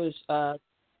sorors who was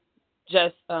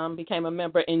just became a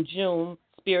member in June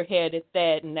spearheaded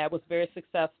that, and that was very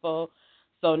successful.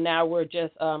 So now we're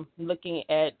just looking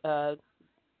at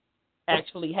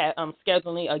actually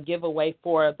scheduling a giveaway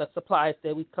for the supplies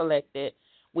that we collected.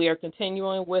 We are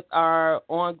continuing with our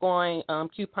ongoing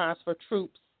Coupons for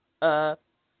Troops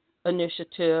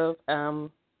initiative.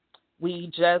 We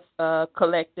just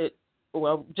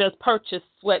just purchased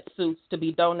sweatsuits to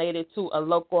be donated to a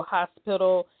local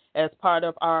hospital as part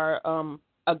of our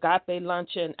Agape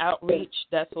Luncheon outreach.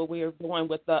 That's what we are doing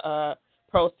with the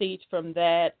proceeds from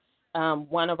that.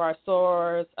 One of our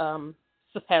sorors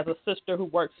has a sister who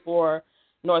works for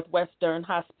Northwestern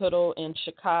Hospital in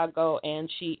Chicago, and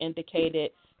she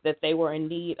indicated that they were in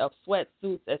need of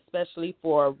sweatsuits, especially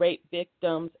for rape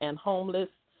victims and homeless.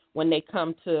 When they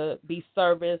come to be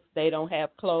serviced, they don't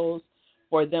have clothes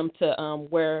for them to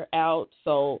wear out.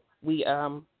 So we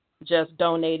just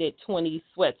donated 20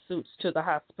 sweatsuits to the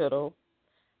hospital.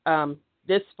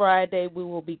 This Friday, we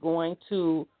will be going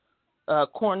to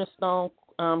Cornerstone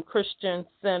Christian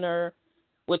Center,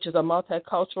 which is a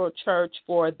multicultural church,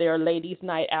 for their ladies'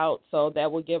 night out. So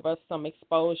that will give us some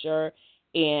exposure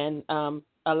and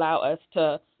allow us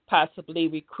to possibly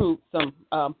recruit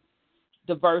some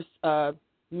diverse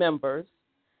members.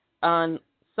 On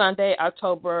Sunday,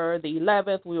 October the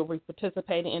 11th, we will be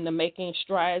participating in the Making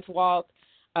Strides Walk.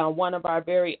 One of our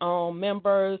very own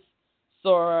members,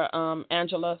 Sora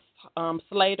Angela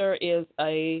Slater, is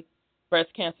a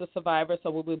breast cancer survivor,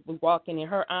 so we'll be walking in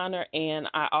her honor. And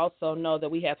I also know that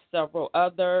we have several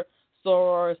other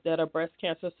sorors that are breast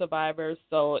cancer survivors.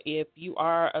 So if you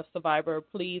are a survivor,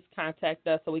 please contact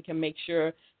us so we can make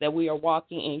sure that we are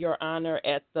walking in your honor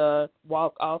at the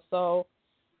walk also.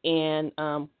 And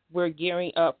we're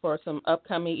gearing up for some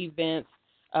upcoming events,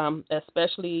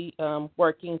 especially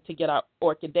working to get our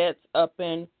Orchidettes up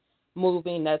and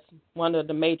moving. That's one of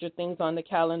the major things on the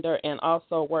calendar. And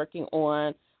also working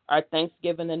on our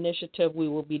Thanksgiving initiative. We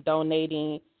will be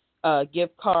donating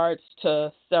gift cards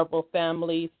to several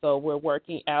families. So we're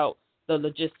working out the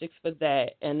logistics for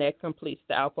that. And that completes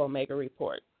the Alpha Omega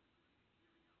report.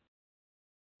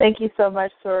 Thank you so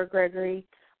much, Sora Gregory.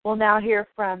 We'll now hear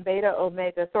from Beta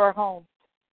Omega, Sora Holmes.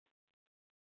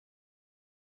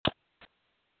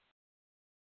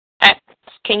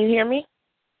 Can you hear me?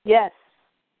 Yes.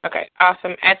 Okay,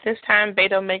 awesome. At this time,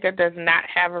 Beta Omega does not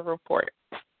have a report.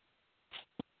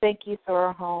 Thank you,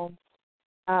 Sora Holmes.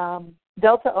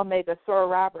 Delta Omega, Sora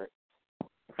Roberts.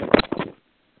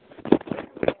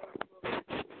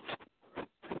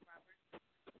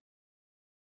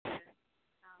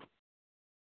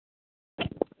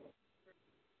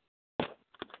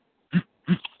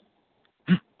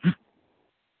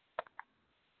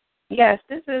 Yes,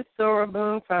 this is Sora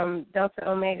Boone from Delta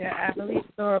Omega. I believe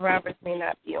Sora Roberts may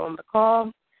not be on the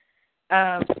call.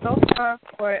 So far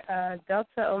for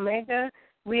Delta Omega,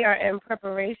 we are in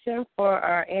preparation for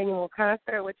our annual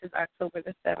concert, which is October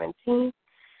the 17th.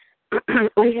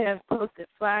 We have posted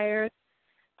flyers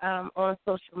on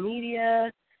social media.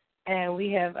 and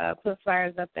we have put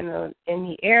flyers up in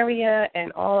the area,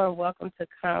 and all are welcome to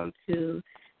come to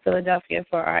Philadelphia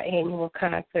for our annual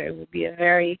concert. It will be a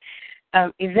very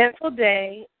eventful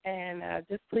day, and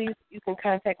just please, you can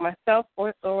contact myself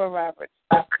or Thora Roberts.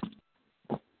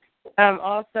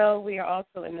 Also, we are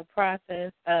also in the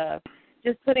process of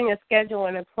just putting a schedule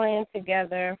and a plan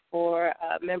together for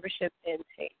membership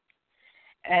intake.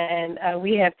 And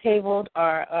we have tabled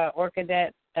our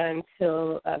Orcadet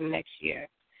until next year.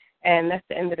 And that's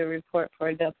the end of the report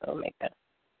for Delta Omega.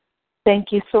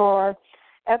 Thank you, Sor.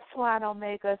 Epsilon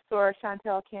Omega, Sor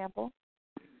Chantel Campbell.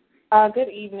 Good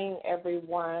evening,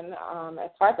 everyone.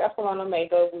 As far as Epsilon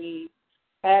Omega, we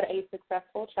had a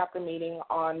successful chapter meeting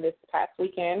on this past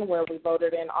weekend where we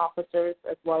voted in officers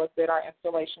as well as did our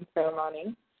installation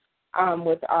ceremony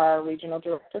with our regional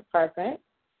director present.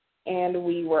 And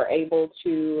we were able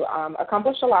to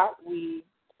accomplish a lot. We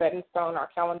set in stone our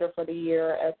calendar for the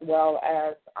year as well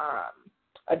as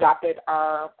adopted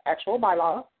our actual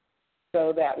bylaws.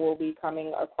 So that will be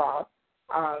coming across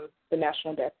the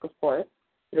national desk, of course,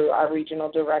 through our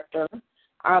regional director.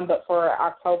 But for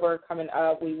October coming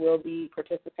up, we will be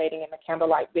participating in the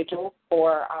candlelight vigil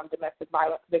for domestic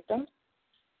violence victims,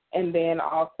 and then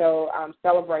also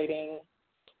celebrating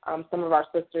some of our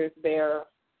sisters their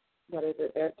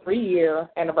 3-year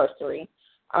anniversary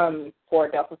for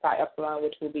Delta Psi Epsilon,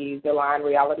 which will be the Line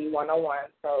Reality 101.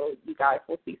 So you guys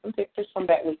will see some pictures from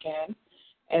that weekend.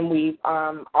 And we've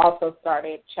also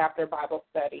started chapter Bible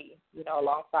study,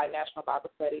 alongside National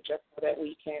Bible Study, just so that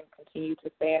we can continue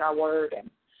to stay in our word and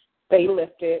stay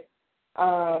lifted.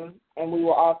 And we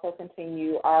will also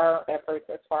continue our efforts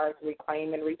as far as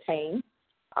reclaim and retain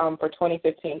for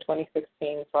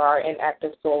 2015-2016 for our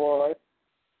inactive sorors.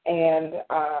 And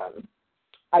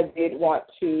I did want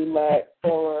to let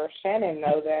Soror Shannon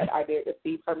know that I did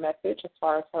receive her message as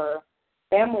far as her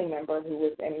family member who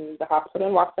was in the hospital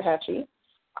in Waxahachie.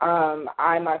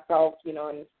 I myself,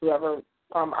 and whoever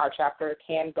from our chapter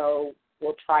can go,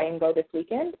 will try and go this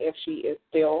weekend if she is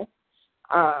still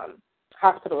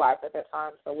hospitalized at that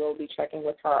time. So we'll be checking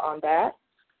with her on that.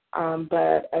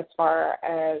 But as far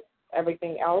as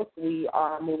everything else, we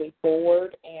are moving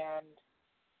forward,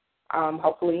 and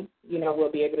hopefully,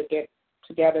 we'll be able to get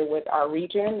together with our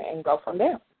region and go from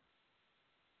there.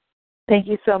 Thank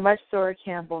you so much, Sora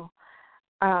Campbell.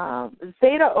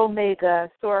 Zeta Omega,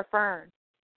 Sora Fern.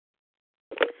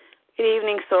 Good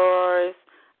evening, Sorors.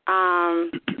 I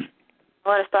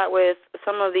want to start with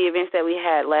some of the events that we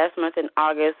had last month in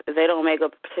August. Zeta Omega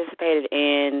participated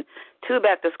in 2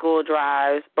 back-to-school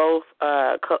drives, both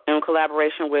in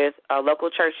collaboration with local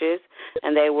churches,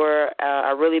 and they were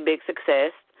a really big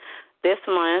success. This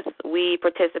month, we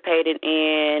participated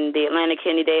in the Atlanta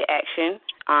Kidney Day Action.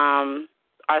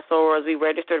 Our sorors, we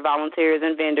registered volunteers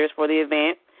and vendors for the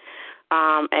event.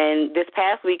 And this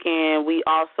past weekend, we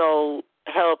also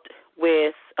helped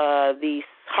with the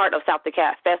Heart of South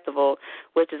DeKalb Festival,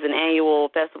 which is an annual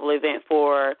festival event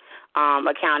for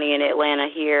a county in Atlanta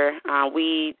here.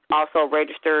 We also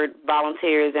registered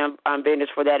volunteers and vendors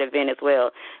for that event as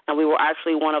well. And we were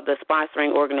actually one of the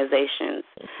sponsoring organizations.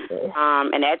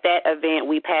 And at that event,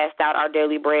 we passed out our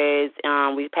daily breads.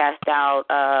 We passed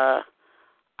out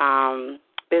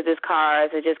business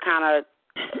cards and just kind of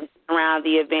around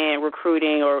the event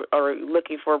recruiting or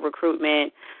looking for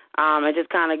recruitment. And just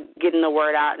kind of getting the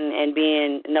word out and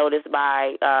being noticed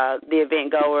by the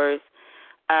event goers.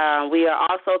 We are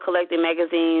also collecting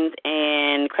magazines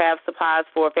and craft supplies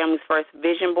for Families First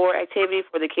Vision Board activity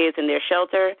for the kids in their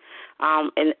shelter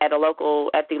at the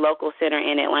local center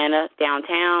in Atlanta,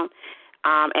 downtown.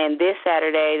 And this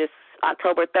Saturday, this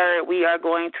October 3rd, we are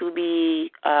going to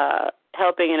be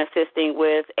helping and assisting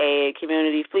with a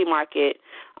community flea market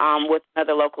with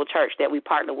another local church that we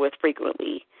partner with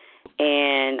frequently.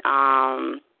 And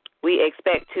we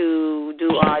expect to do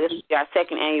this will be our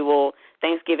 2nd annual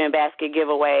Thanksgiving basket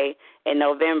giveaway in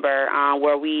November,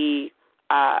 where we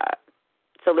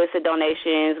solicit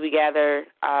donations. We gather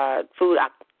food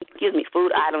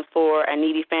items for a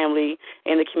needy family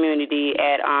in the community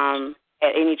at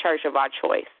any church of our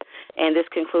choice. And this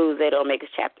concludes Zeta Omega's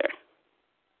chapter.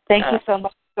 Thank you so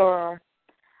much, Sora.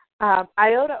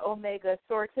 Iota Omega,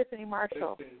 Sora Tiffany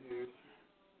Marshall.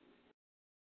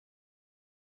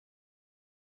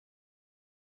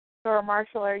 Sora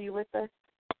Marshall, are you with us?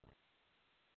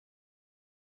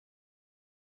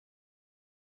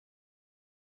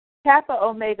 Kappa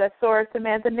Omega, Sora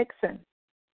Samantha Nixon.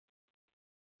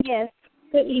 Yes.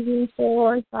 Good evening,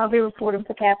 Sora. I'll be reporting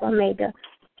for Kappa Omega.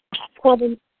 For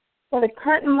the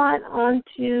current month on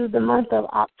to the month of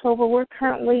October, we're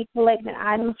currently collecting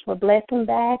items for blessing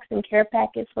bags and care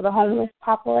packets for the homeless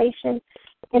population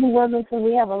In Wilmington,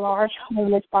 we have a large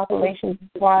homeless population.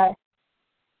 That's why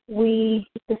we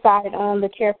decided on the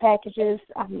care packages.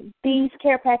 These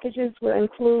care packages will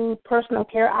include personal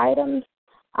care items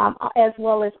as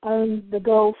well as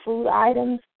on-the-go food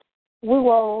items. We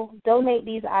will donate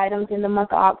these items in the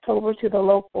month of October to the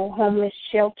local homeless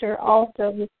shelter.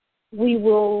 Also, we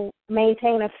will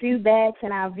maintain a few bags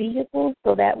in our vehicles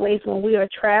so that way when we are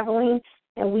traveling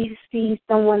and we see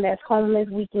someone that's homeless,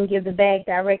 we can give the bag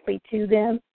directly to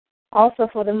them. Also,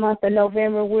 for the month of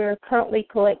November, we're currently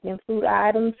collecting food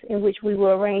items in which we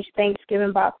will arrange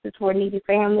Thanksgiving boxes for needy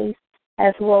families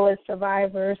as well as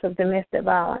survivors of domestic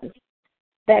violence.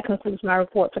 That concludes my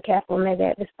report for Capital Omega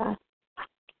at this time.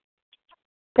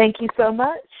 Thank you so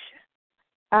much.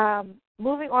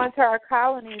 Moving on to our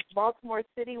colonies, Baltimore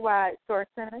Citywide Source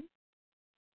Center.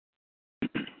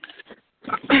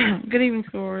 Good evening,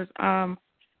 Source.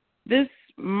 This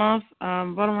month,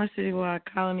 Baltimore Citywide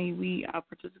Colony, we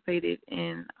participated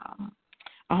in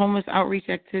a homeless outreach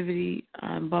activity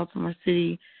in Baltimore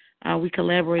City. We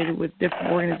collaborated with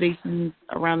different organizations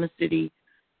around the city,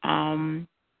 and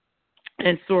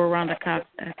Sorority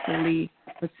actually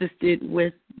assisted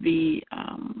with the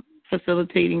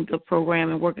facilitating the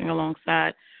program and working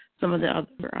alongside some of the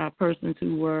other persons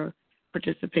who were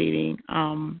participating.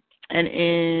 And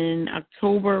in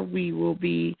October, we will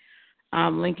be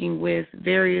linking with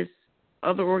various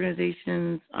other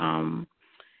organizations, and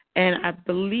I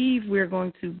believe we're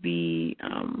going to be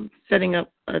setting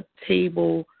up a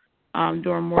table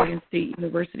during Morgan State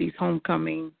University's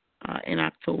homecoming in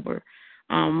October.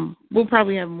 We'll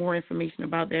probably have more information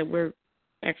about that. We're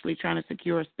actually trying to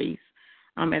secure a space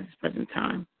at this present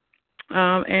time.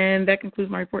 And that concludes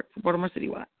my report for Baltimore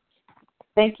Citywide.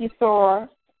 Thank you, Sora.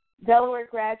 Delaware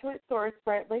graduate, Soros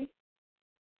Bradley.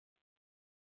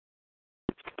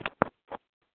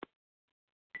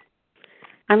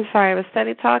 I'm sorry, I was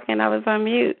steady talking. I was on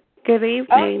mute. Good evening.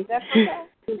 Oh, that's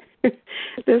okay.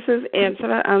 This is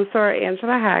Angela. I'm sorry,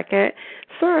 Angela Hackett.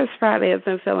 Soros Friday has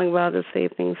been feeling well this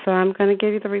evening, so I'm going to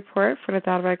give you the report for the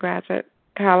Delaware Graduate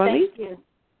Colony. Thank you.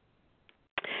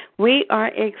 We are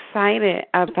excited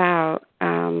about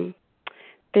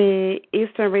the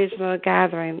Eastern Regional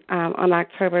Gathering on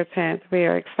October 10th. We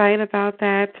are excited about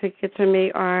that to get to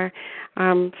meet our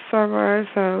sorors,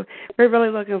 so we're really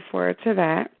looking forward to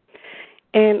that.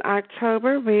 In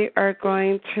October, we are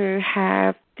going to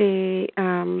have the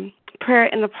prayer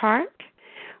in the park.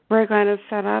 We're going to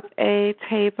set up a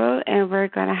table, and we're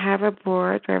going to have a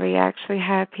board where we actually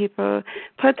have people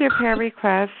put their prayer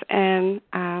requests, and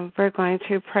we're going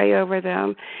to pray over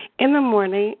them in the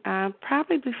morning,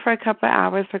 probably for a couple of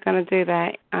hours. We're going to do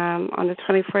that on the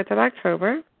 24th of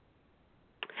October.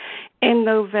 In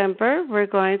November, we're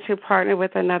going to partner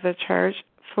with another church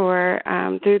for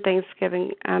do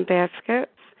Thanksgiving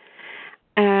baskets.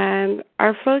 And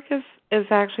our focus is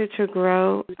actually to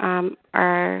grow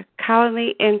our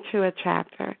colony into a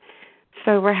chapter.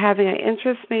 So we're having an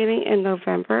interest meeting in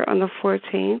November on the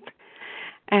 14th.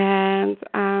 And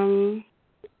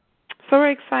so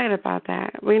we're excited about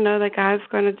that. We know that God's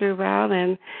going to do well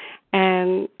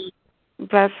and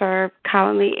bless our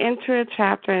colony into a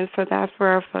chapter, and so that's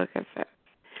where our focus is.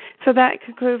 So that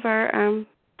concludes our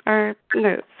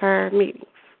notes, our meetings.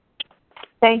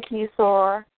 Thank you,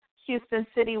 Sora. Houston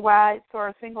Citywide,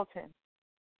 Sora Singleton.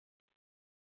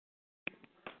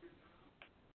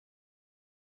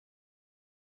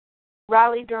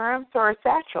 Raleigh Durham, Sora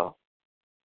Satchel.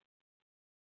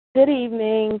 Good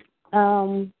evening.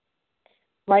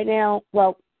 Right now,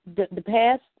 well, the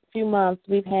past few months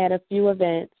we've had a few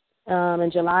events. In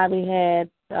July we had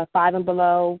a 5 and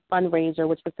Below fundraiser,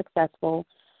 which was successful.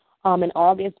 In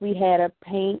August we had a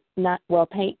paint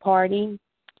party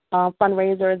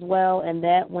fundraiser as well, and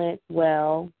that went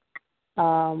well.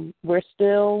 We're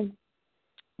still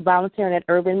volunteering at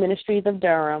Urban Ministries of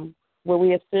Durham, where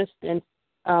we assist in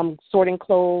sorting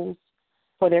clothes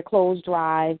for their clothes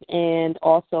drive and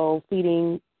also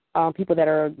feeding people that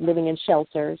are living in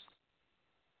shelters.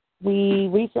 We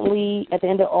recently, at the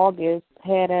end of August,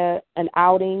 had an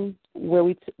outing where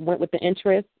we went with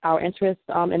our interest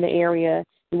in the area.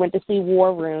 We went to see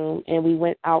War Room, and we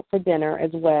went out for dinner as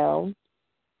well.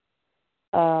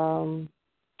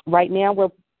 Right now we're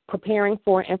preparing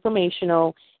for an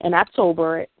informational in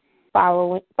October,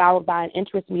 followed by an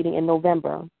interest meeting in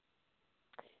November.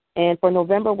 And for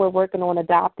November, we're working on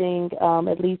adopting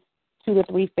at least 2 to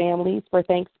 3 families for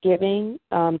Thanksgiving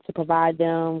to provide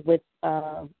them with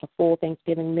a full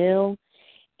Thanksgiving meal.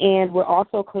 And we're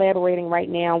also collaborating right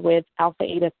now with Alpha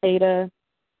Eta Theta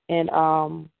and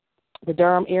the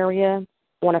Durham area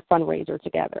on a fundraiser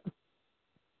together.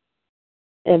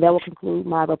 And that will conclude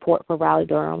my report for Raleigh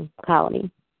Durham Colony.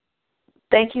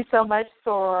 Thank you so much,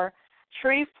 Soror.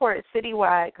 Shreveport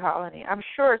Citywide Colony. I'm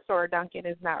sure Soror Duncan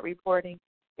is not reporting.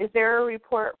 Is there a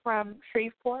report from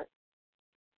Shreveport?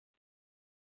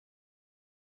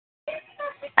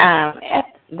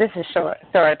 This is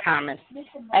Soror Thomas.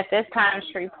 At this time,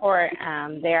 Shreveport,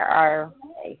 there are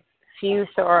a few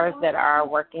sorors that are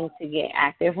working to get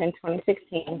active in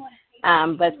 2016,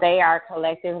 but they are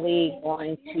collectively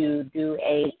going to do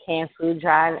a canned food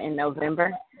drive in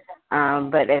November.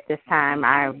 But at this time,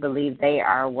 I believe they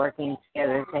are working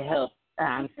together to help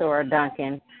Soror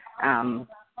Duncan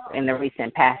in the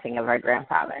recent passing of her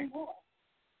grandfather.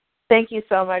 Thank you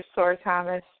so much, Soror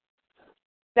Thomas.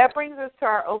 That brings us to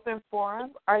our open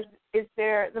forum.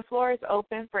 The floor is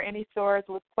open for any sorors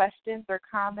with questions or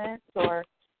comments or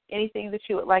anything that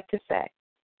you would like to say.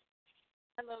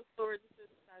 Hello, soror. This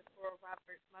is Soror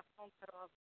Roberts. My phone cut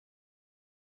off.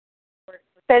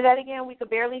 Say that again. We could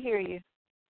barely hear you.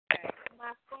 Okay.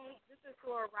 This is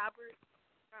Soror Roberts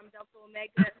from Delta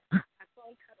Omega. My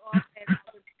phone cut off as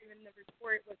I was doing the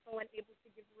report. Was someone able to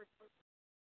give a report?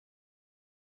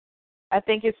 I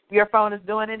think your phone is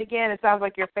doing it again. It sounds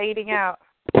like you're fading out.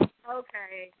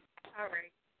 Okay. All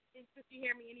right. Can you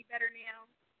hear me any better now?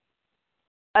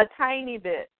 A tiny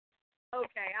bit.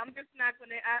 Okay. I'm just not going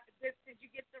to. Did you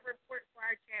get the report for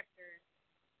our chapter?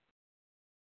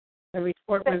 The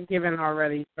report was given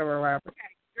already, Soror Roberts.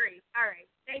 Okay. Great. All right.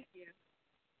 Thank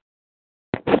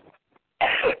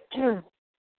you.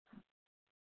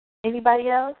 Anybody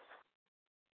else?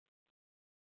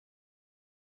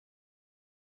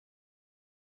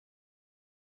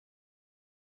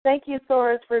 Thank you,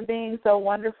 Soros, for being so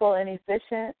wonderful and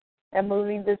efficient and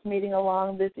moving this meeting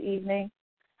along this evening.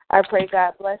 I pray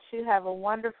God bless you. Have a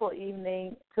wonderful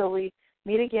evening till we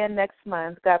meet again next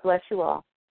month. God bless you all.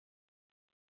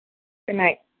 Good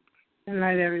night. Good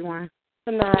night, everyone.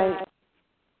 Good night.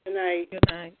 Good night. Good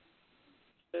night.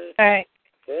 All right.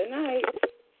 Good night.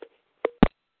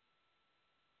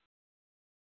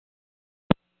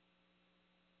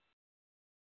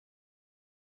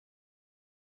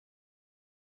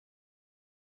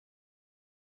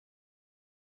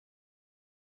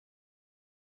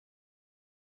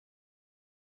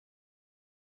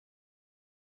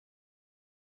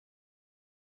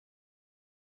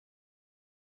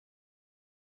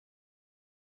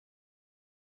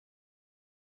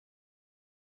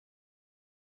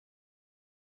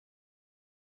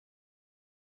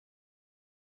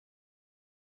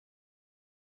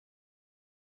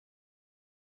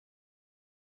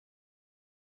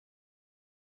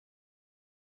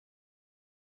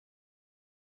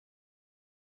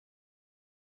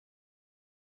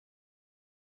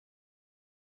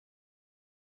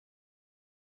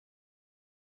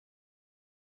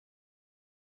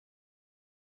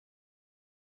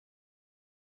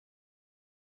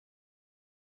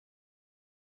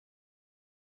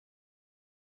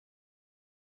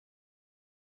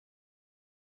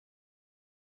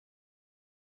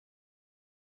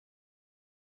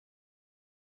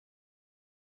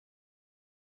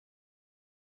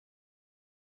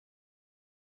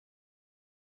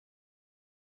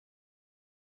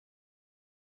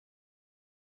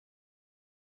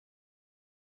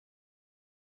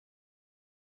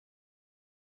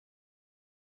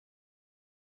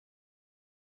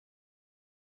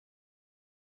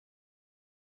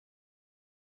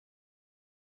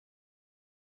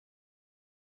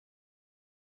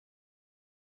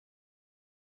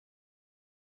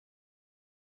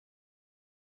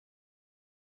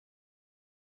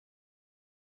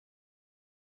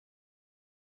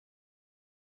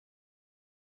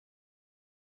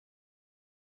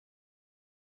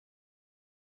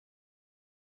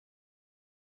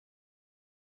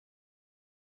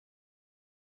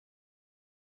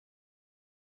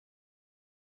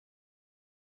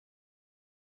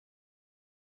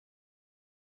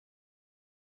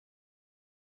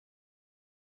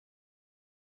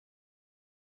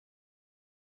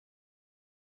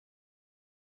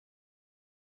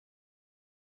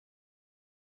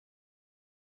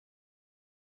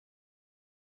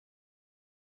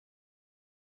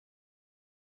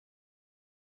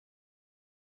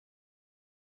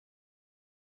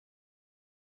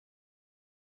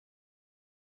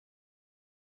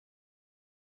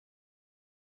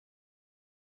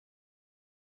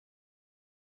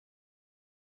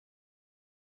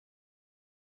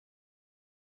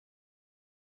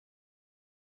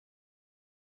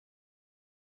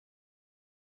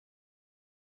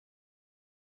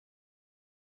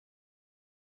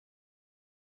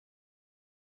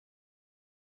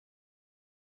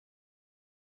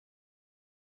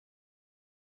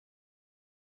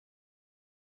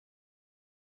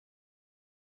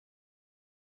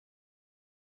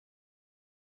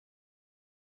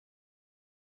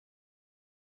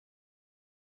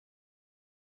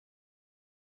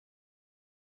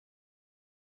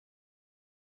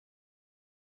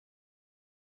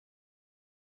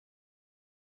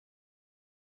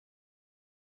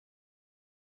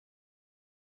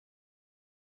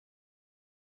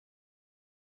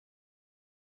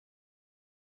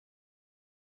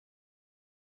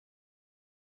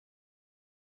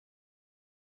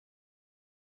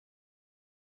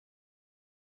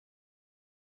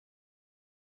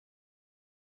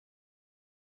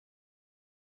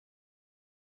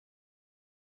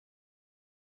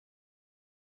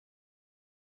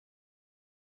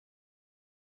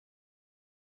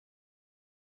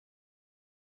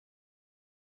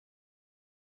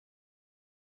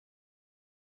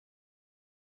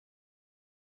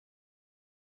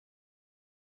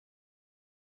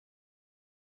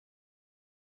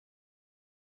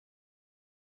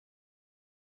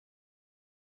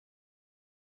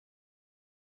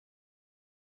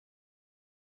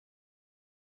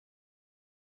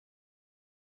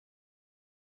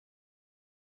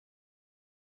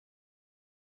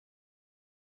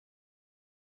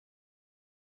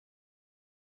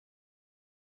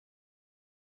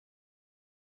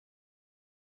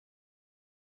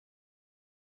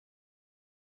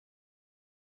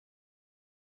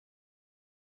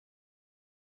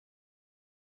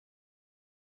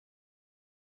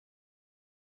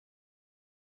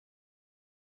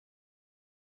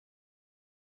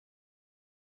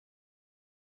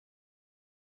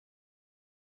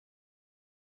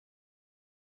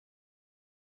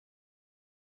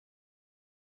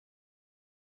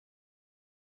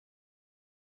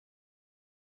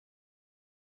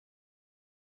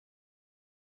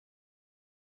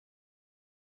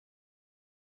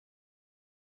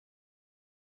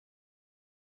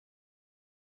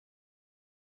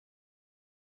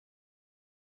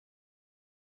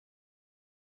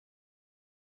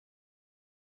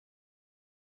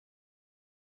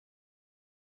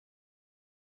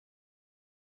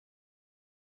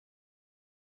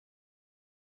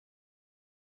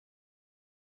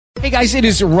 Hey guys, it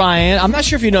is Ryan. I'm not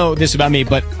sure if you know this about me,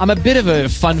 but I'm a bit of a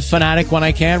fun fanatic when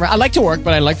I can. I like to work,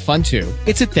 but I like fun too.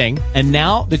 It's a thing. And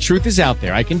now the truth is out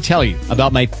there. I can tell you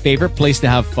about my favorite place to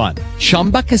have fun.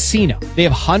 Chumba Casino. They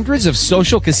have hundreds of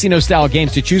social casino style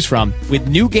games to choose from with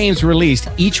new games released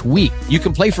each week. You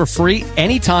can play for free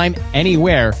anytime,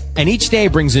 anywhere. And each day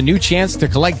brings a new chance to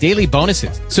collect daily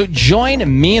bonuses. So join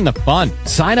me in the fun.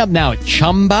 Sign up now at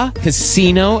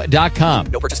ChumbaCasino.com.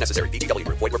 No purchase necessary. VGW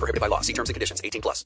Group. Void where prohibited by law. See terms and conditions. 18+.